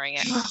 I'm ignoring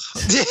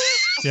it.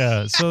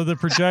 Yeah. So the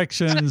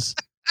projections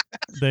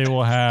they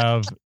will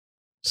have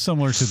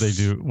similar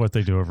to what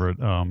they do over at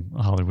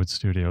Hollywood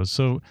Studios.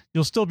 So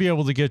you'll still be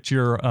able to get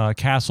your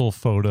castle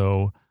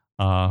photo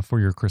for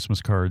your Christmas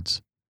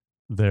cards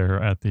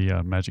there at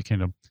the Magic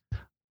Kingdom.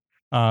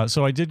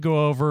 So I did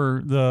go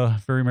over the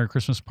Very Merry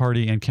Christmas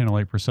Party and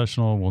Candlelight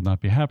Processional will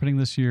not be happening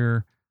this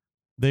year.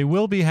 They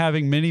will be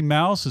having Minnie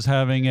Mouse is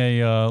having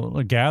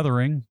a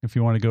gathering if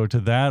you want to go to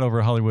that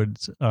over Hollywood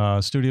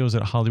Studios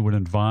at Hollywood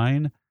and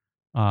Vine.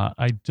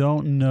 I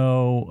don't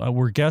know.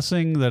 We're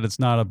guessing that it's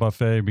not a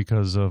buffet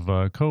because of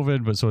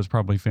COVID, but so it's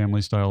probably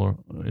family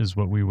style is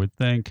what we would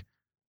think.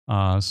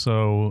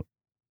 So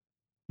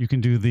you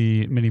can do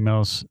the Minnie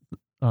Mouse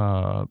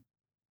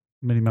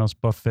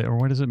buffet, or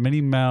what is it?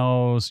 Minnie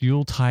Mouse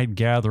Yuletide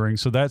Gathering.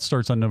 So that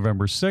starts on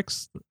November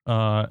 6th,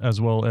 as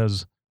well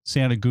as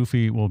Santa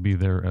Goofy will be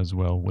there as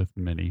well with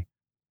Minnie.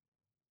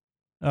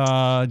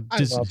 I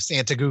love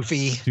Santa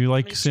Goofy. Do you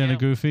like Me Santa too.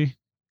 Goofy?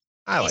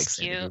 I He's like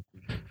Santa cute.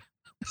 Goofy.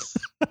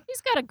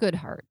 He's got a good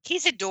heart.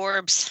 He's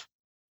adorbs.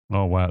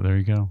 Oh, wow. There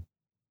you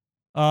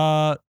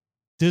go.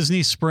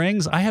 Disney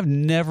Springs. I have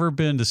never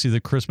been to see the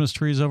Christmas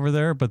trees over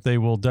there, but they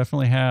will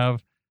definitely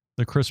have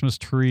the Christmas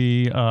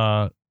tree,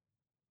 them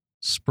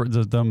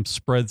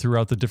spread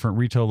throughout the different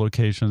retail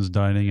locations,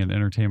 dining and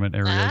entertainment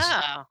areas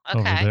Oh, over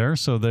okay. there.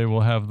 So they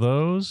will have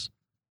those.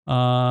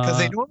 Because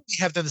they normally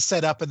have them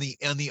set up in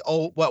the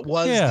old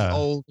the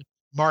old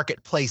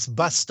marketplace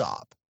bus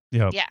stop.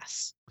 Yeah.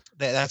 Yes.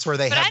 That's where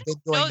they But have I been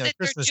don't know doing the that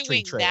they're Christmas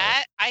tree doing trail.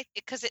 that.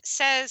 Because it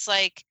says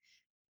like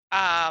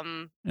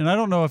And I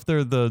don't know if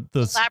they're the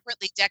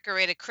elaborately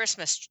decorated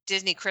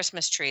Disney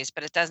Christmas trees,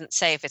 but it doesn't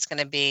say if it's going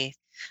to be.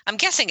 I'm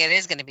guessing it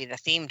is going to be the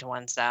themed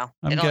ones, though.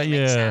 It only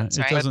makes sense,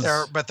 it right?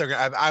 doesn't. But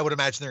I would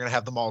imagine they're going to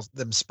have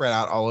them spread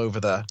out all over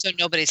So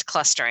nobody's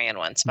clustering in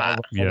one spot.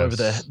 all over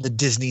the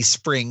Disney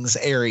Springs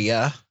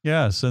area.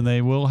 Yes, and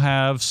they will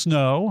have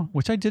snow,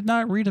 which I did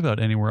not read about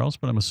anywhere else,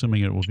 but I'm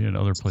assuming it will be in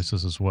other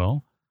places as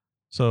well.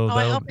 So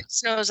I hope it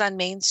snows on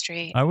Main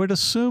Street. I would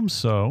assume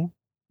so.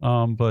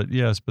 But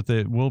yes, but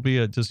they will be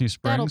at Disney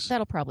Springs.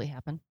 That'll probably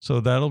happen. So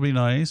that'll be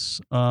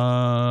nice.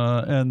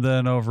 And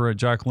then over at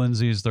Jack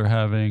Lindsay's, they're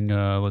having,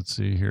 let's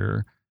see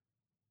here,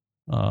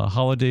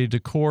 Holiday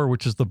Decor,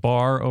 which is the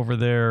bar over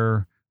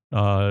there.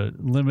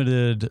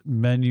 Limited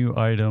menu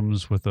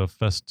items with a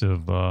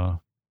festive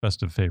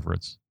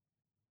favorites.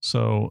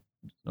 So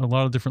a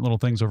lot of different little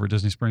things over at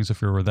Disney Springs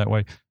if you're over that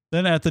way.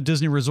 Then at the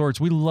Disney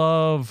resorts, we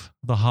love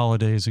the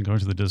holidays and going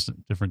to the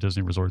different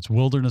Disney resorts.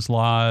 Wilderness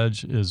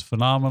Lodge is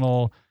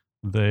phenomenal.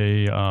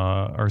 They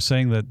are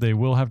saying that they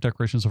will have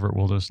decorations over at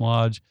Wilderness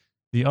Lodge.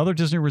 The other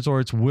Disney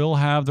resorts will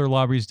have their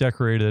lobbies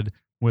decorated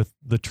with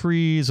the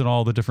trees and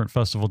all the different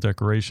festival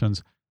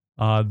decorations.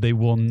 They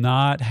will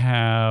not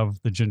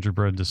have the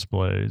gingerbread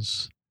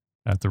displays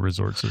at the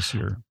resorts this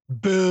year.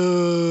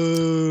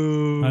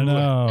 Boo! I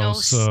know. No,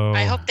 so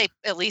I hope they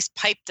at least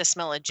pipe the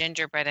smell of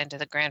gingerbread into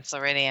the Grand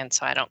Floridian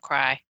so I don't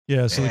cry.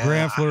 Yeah, so the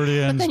Grand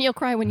Floridian, But then you'll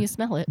cry when you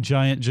smell it.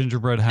 giant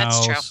gingerbread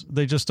That's house. true.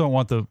 They just don't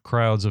want the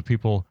crowds of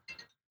people.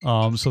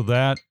 So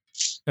that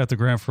at the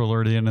Grand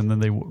Floridian, and then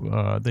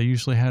they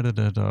usually had it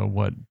at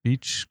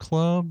Beach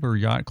Club or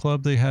Yacht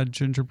Club. They had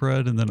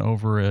gingerbread, and then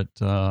over at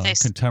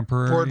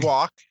Contemporary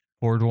Boardwalk.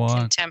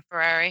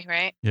 Contemporary,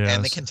 right? Yeah,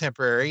 And the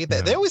Contemporary.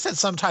 They always had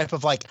some type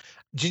of like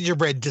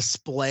gingerbread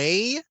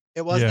display.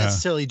 It wasn't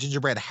necessarily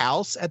gingerbread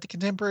house at the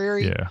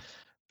Contemporary. Yeah.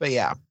 But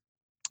yeah.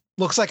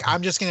 Looks like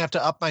I'm just going to have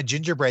to up my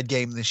gingerbread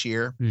game this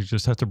year. You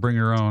just have to bring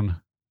your own.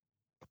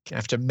 Gonna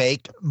have to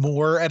make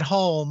more at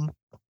home.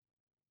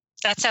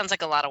 That sounds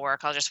like a lot of work.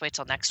 I'll just wait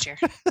till next year.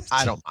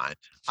 I don't mind.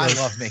 I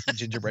love making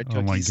gingerbread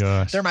cookies. Oh my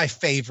gosh. They're my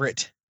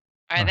favorite.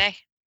 Are they?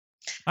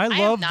 I am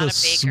love not the a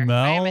baker.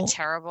 smell. I am a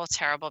terrible,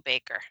 terrible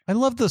baker. I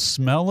love the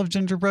smell of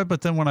gingerbread,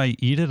 but then when I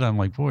eat it, I'm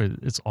like, boy,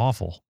 it's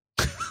awful.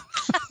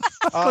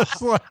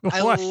 It's like,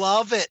 I what?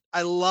 love it.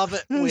 I love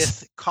it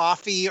with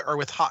coffee or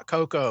with hot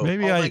cocoa.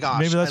 Maybe my gosh,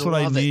 maybe that's what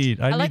I love it.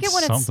 need. I like need it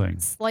when something.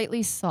 it's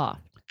slightly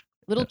soft,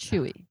 a little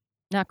chewy,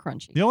 not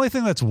crunchy. The only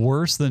thing that's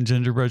worse than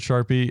gingerbread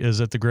Sharpie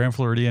is at the Grand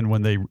Floridian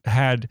when they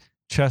had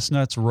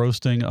chestnuts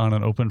roasting on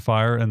an open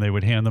fire and they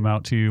would hand them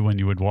out to you when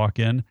you would walk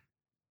in.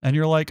 And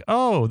you're like,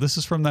 oh, this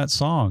is from that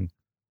song.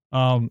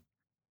 And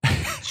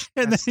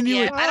then you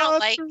would, I don't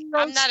like,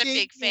 I'm not a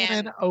big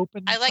fan.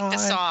 I like the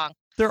song.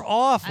 They're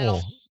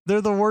awful. They're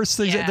the worst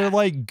things. Yeah. They're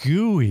like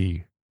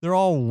gooey. They're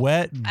all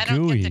wet and I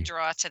don't gooey. get the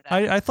draw to that.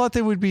 I thought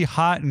they would be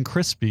hot and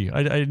crispy.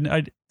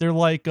 They're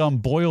like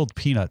boiled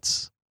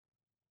peanuts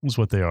is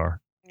what they are.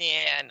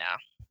 Yeah, no.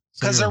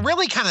 So Because they're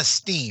really kind of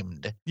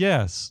steamed.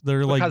 Yes,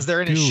 they're like because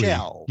they're in gooey. a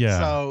shell. Yeah.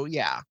 So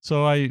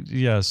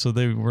yeah. So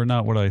they were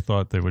not what I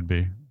thought they would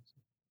be.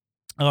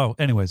 Oh,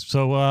 anyways,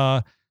 so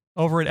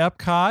over at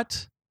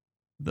Epcot,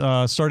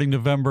 starting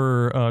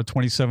November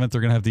 27th,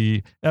 they're going to have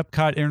the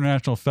Epcot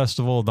International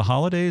Festival of the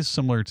Holidays,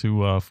 similar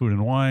to Food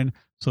and Wine.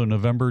 So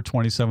November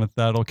 27th,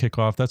 that'll kick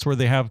off. That's where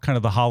they have kind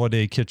of the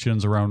holiday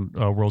kitchens around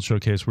World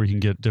Showcase where you can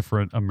get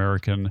different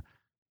American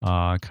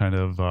kind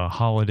of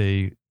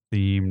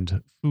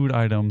holiday-themed food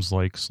items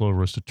like slow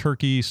roasted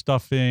turkey,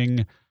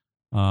 stuffing.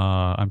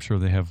 I'm sure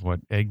they have,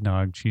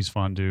 eggnog, cheese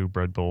fondue,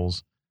 bread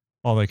bowls,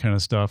 all that kind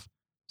of stuff.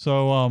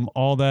 So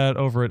all that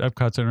over at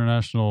Epcot's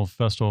International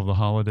Festival of the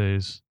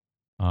Holidays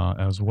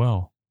as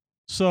well.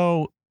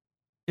 So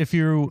if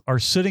you are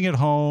sitting at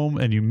home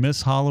and you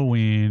miss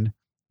Halloween,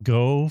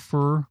 go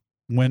for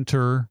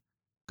winter,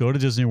 go to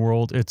Disney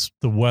World.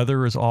 The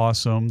weather is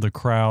awesome. The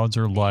crowds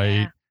are light.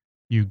 Yeah.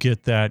 You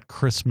get that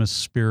Christmas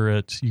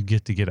spirit. You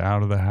get to get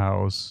out of the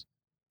house.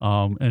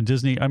 And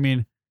Disney, I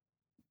mean,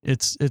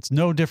 it's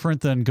no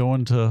different than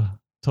going to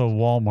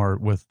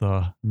Walmart with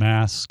the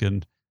mask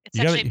and It's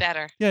actually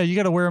better. yeah, you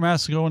got to wear a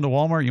mask to go into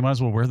Walmart. You might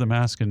as well wear the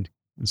mask and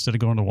instead of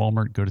going to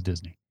Walmart, go to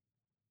Disney.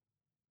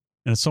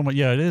 And it's so much.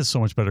 Yeah, it is so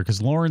much better because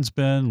Lauren's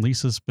been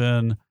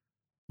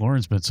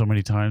so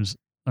many times.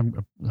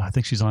 I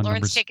think she's on Lauren's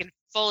numbers. taken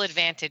full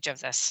advantage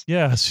of this.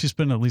 Yeah, she's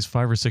been at least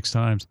 5 or 6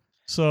 times.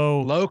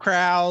 So Low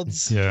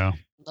crowds. yeah,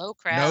 Low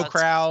crowds. No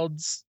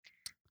crowds.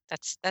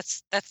 That's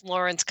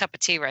Lauren's cup of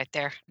tea right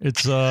there.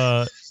 it's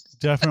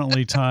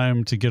definitely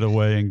time to get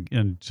away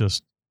and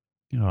just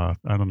I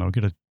don't know,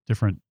 get a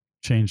different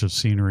change of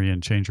scenery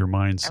and change your A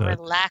mindset.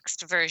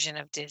 relaxed version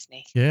of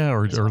Disney. Yeah,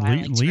 or is what I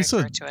like to Lisa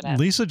refer to it as.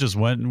 Lisa just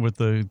went with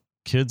the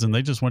kids and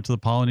they just went to the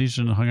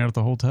Polynesian and hung out at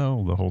the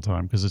hotel the whole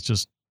time because it's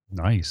just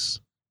nice.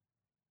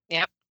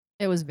 Yep.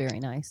 It was very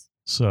nice.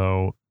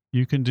 So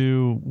you can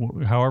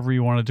do however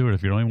you want to do it.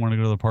 If you don't even want to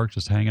go to the park,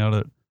 just hang out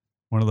at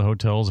one of the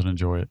hotels and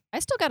enjoy it. I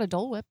still got a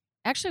Dole Whip.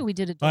 Actually, we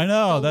did a Dole I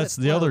know. Dole That's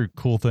Whip the float. other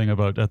cool thing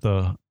about at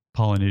the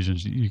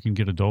Polynesians. You can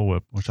get a Dole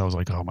Whip, which I was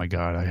like, oh my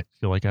God, I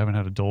feel like I haven't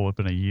had a Dole Whip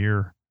in a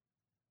year.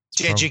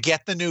 Did you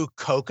get the new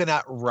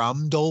coconut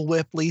rum Dole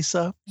Whip,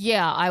 Lisa?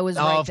 Yeah, I was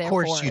right Of there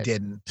course for you it.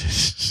 didn't.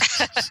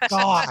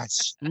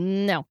 Gosh.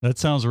 No. That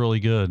sounds really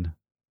good.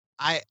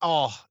 And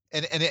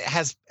it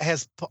has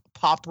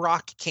pop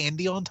rock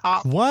candy on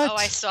top. What? Oh,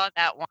 I saw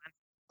that one.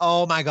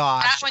 Oh my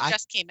gosh. That one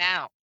just came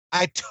out.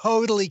 I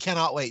totally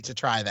cannot wait to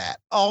try that.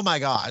 Oh my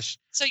gosh.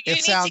 So you It need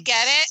to sounds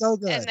get it so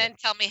good. and then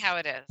tell me how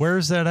it is.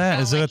 Where's that at?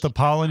 I'll Is it let at the you know.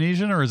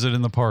 Polynesian or is it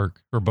in the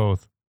park or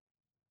both?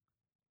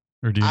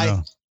 Or do you know?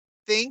 I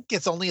think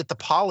it's only at the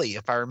Poly,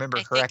 if I remember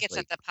I correctly. think it's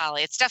at the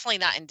Poly. It's definitely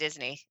not in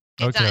Disney.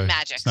 It's Okay. not in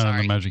Magic. It's not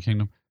sorry. in the Magic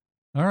Kingdom.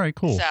 All right,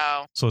 cool.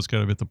 So it's got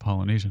to be at the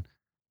Polynesian.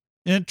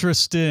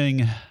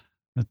 Interesting.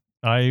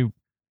 I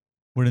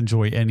would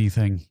enjoy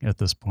anything at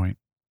this point.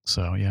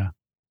 So, yeah.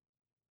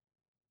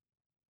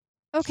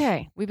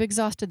 Okay, we've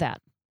exhausted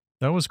that.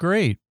 That was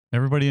great.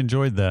 Everybody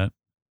enjoyed that.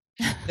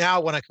 Now I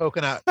want a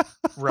coconut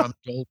rum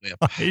Dole Whip.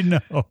 I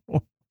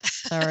know.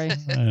 Sorry.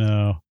 I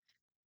know.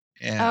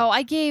 Yeah.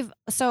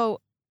 Oh,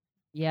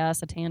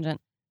 yes, a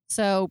tangent.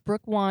 So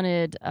Brooke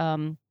wanted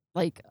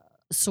like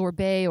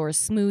sorbet or a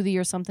smoothie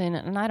or something,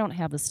 and I don't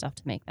have the stuff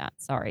to make that.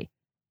 Sorry.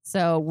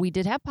 So we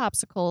did have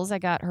popsicles. I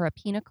got her a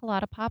pina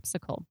colada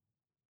popsicle,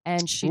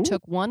 and she Ooh.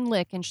 took one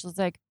lick, and she was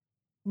like,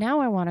 "Now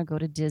I want to go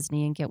to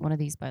Disney and get one of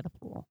these by the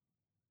pool."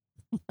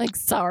 Like,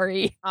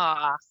 sorry.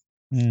 I'm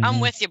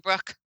Mhm. with you,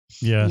 Brooke.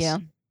 Yes. Yeah.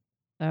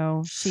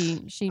 So she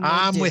made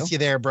I'm do. with you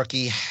there,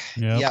 Brookie.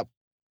 Yep.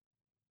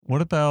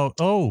 What about,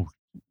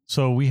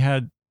 so we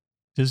had,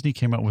 Disney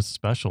came out with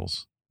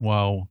specials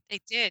while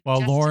They did. While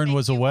just to Lauren make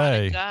was you wanna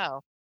away.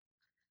 go.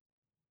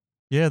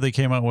 Yeah, they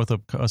came out with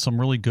some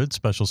really good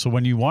specials. So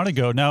when you want to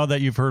go, now that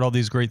you've heard all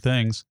these great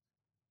things,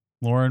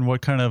 Lauren,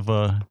 what kind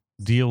of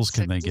deals So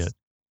can they get?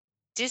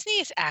 Disney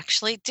is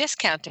actually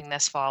discounting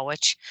this fall,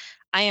 which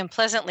I am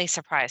pleasantly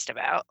surprised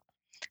about.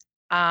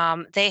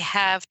 They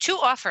have two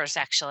offers,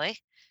 actually.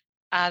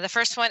 The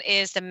first one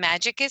is the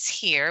Magic is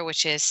Here,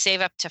 which is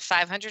save up to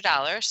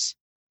 $500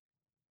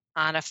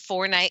 on a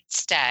 4-night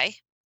stay.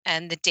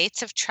 And the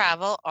dates of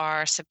travel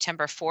are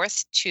September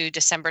 4th to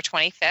December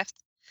 25th.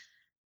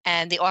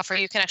 And the offer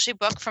you can actually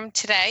book from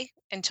today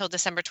until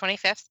December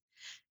 25th.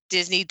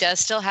 Disney does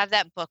still have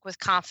that book with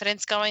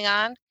confidence going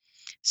on.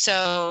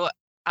 So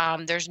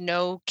there's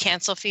no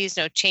cancel fees,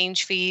 no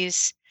change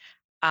fees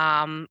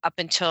up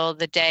until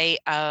the day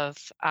of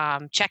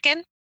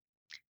check-in.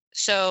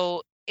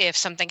 So if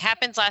something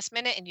happens last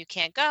minute and you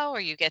can't go or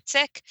you get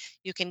sick,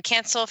 you can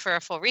cancel for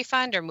a full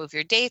refund or move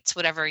your dates,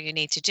 whatever you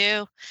need to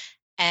do.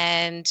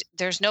 And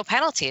there's no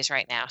penalties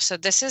right now. So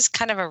this is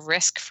kind of a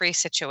risk-free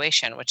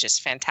situation, which is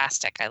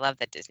fantastic. I love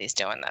that Disney's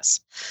doing this.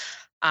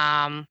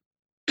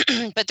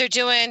 But they're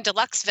doing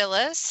deluxe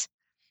villas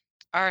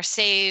or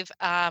save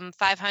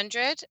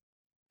 500.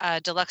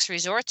 Deluxe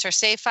resorts are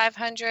save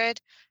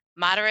 500.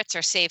 Moderates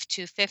are save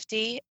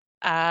 250.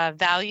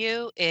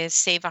 Value is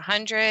save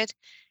 100.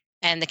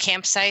 And the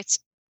campsites,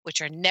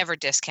 which are never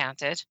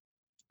discounted,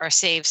 are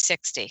save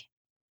 60.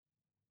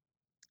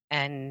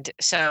 And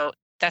so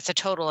that's a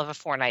total of a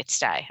 4-night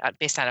stay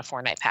based on a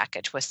 4-night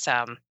package with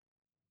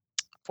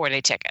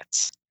 4-day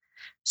tickets.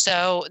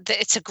 So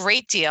it's a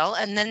great deal.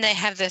 And then they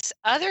have this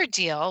other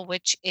deal,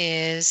 which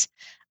is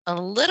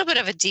a little bit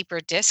of a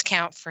deeper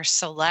discount for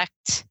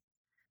select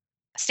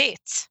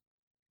states.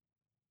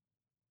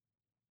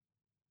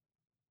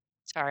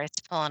 Sorry, it's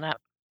pulling up.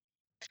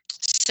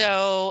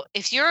 So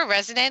if you're a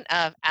resident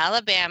of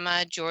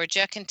Alabama,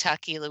 Georgia,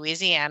 Kentucky,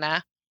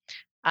 Louisiana,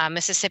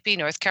 Mississippi,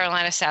 North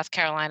Carolina, South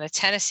Carolina,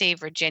 Tennessee,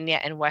 Virginia,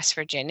 and West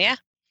Virginia,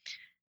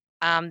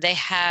 they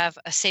have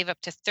a save up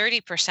to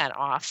 30%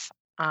 off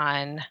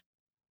on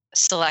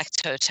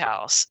select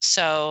hotels.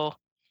 So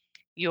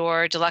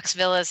your deluxe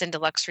villas and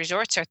deluxe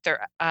resorts are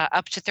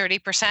up to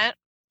 30%.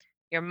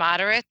 Your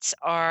moderates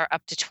are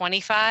up to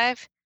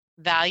 25%.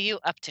 Value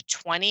up to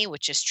 20%,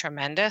 which is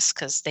tremendous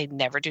because they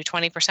never do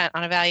 20%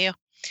 on a value.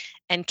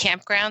 And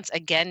campgrounds,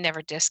 again,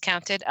 never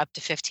discounted, up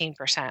to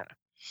 15%.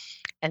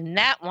 And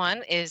that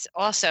one is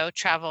also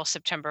travel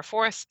September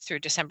 4th through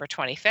December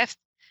 25th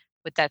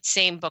with that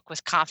same book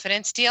with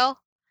confidence deal.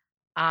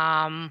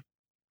 So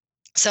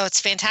it's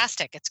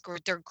fantastic.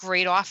 They're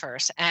great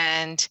offers.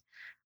 And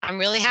I'm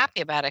really happy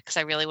about it because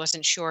I really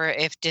wasn't sure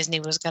if Disney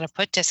was going to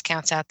put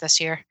discounts out this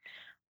year.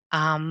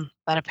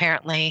 But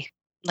apparently,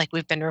 like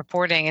we've been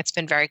reporting, it's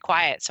been very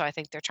quiet. So I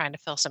think they're trying to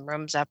fill some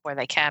rooms up where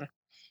they can.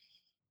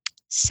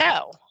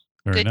 So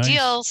Very good nice.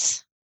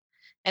 deals.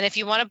 And if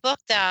you want to book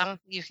them,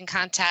 you can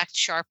contact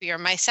Sharpie or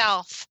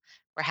myself.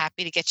 We're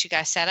happy to get you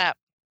guys set up.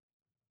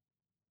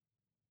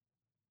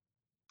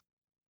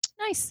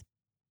 Nice.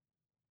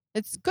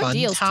 It's good Fun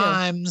deals, too.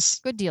 times.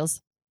 Good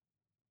deals.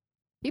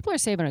 People are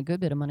saving a good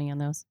bit of money on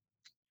those.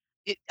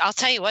 I'll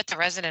tell you what, the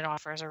resident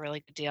offer is a really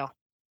good deal.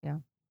 Yeah.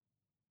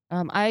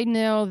 I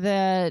know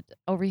that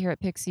over here at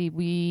Pixie,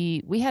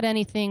 we had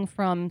anything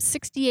from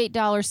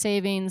 $68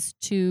 savings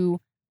to,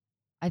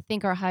 I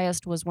think our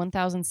highest was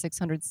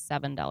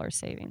 $1,607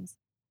 savings.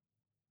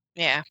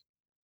 Yeah.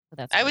 So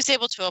that's I good. was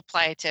able to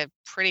apply it to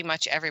pretty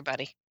much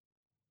everybody.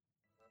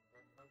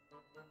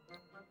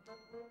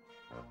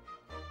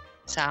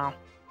 So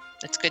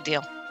it's a good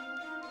deal.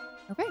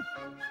 Okay.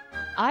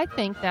 I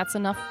think that's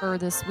enough for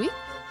this week.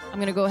 I'm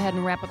going to go ahead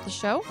and wrap up the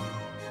show.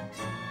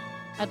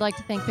 I'd like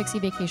to thank Pixie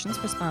Vacations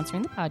for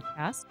sponsoring the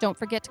podcast. Don't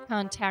forget to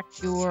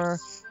contact your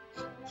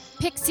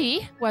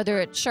Pixie, whether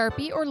it's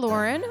Sharpie or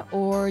Lauren,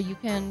 or you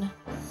can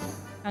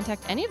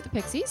contact any of the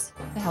Pixies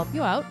to help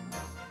you out.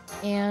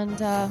 And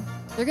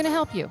they're going to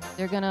help you.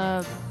 They're going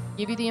to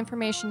give you the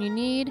information you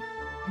need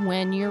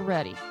when you're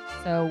ready.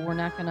 So we're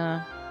not going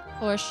to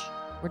push.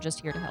 We're just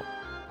here to help.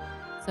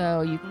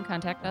 So you can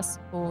contact us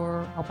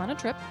for help on a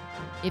trip.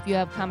 If you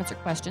have comments or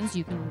questions,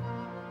 you can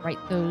write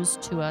those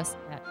to us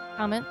at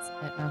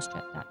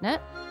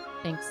comments@mousechat.net.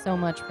 Thanks so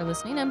much for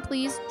listening, and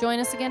please join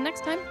us again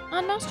next time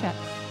on Mouse Chat.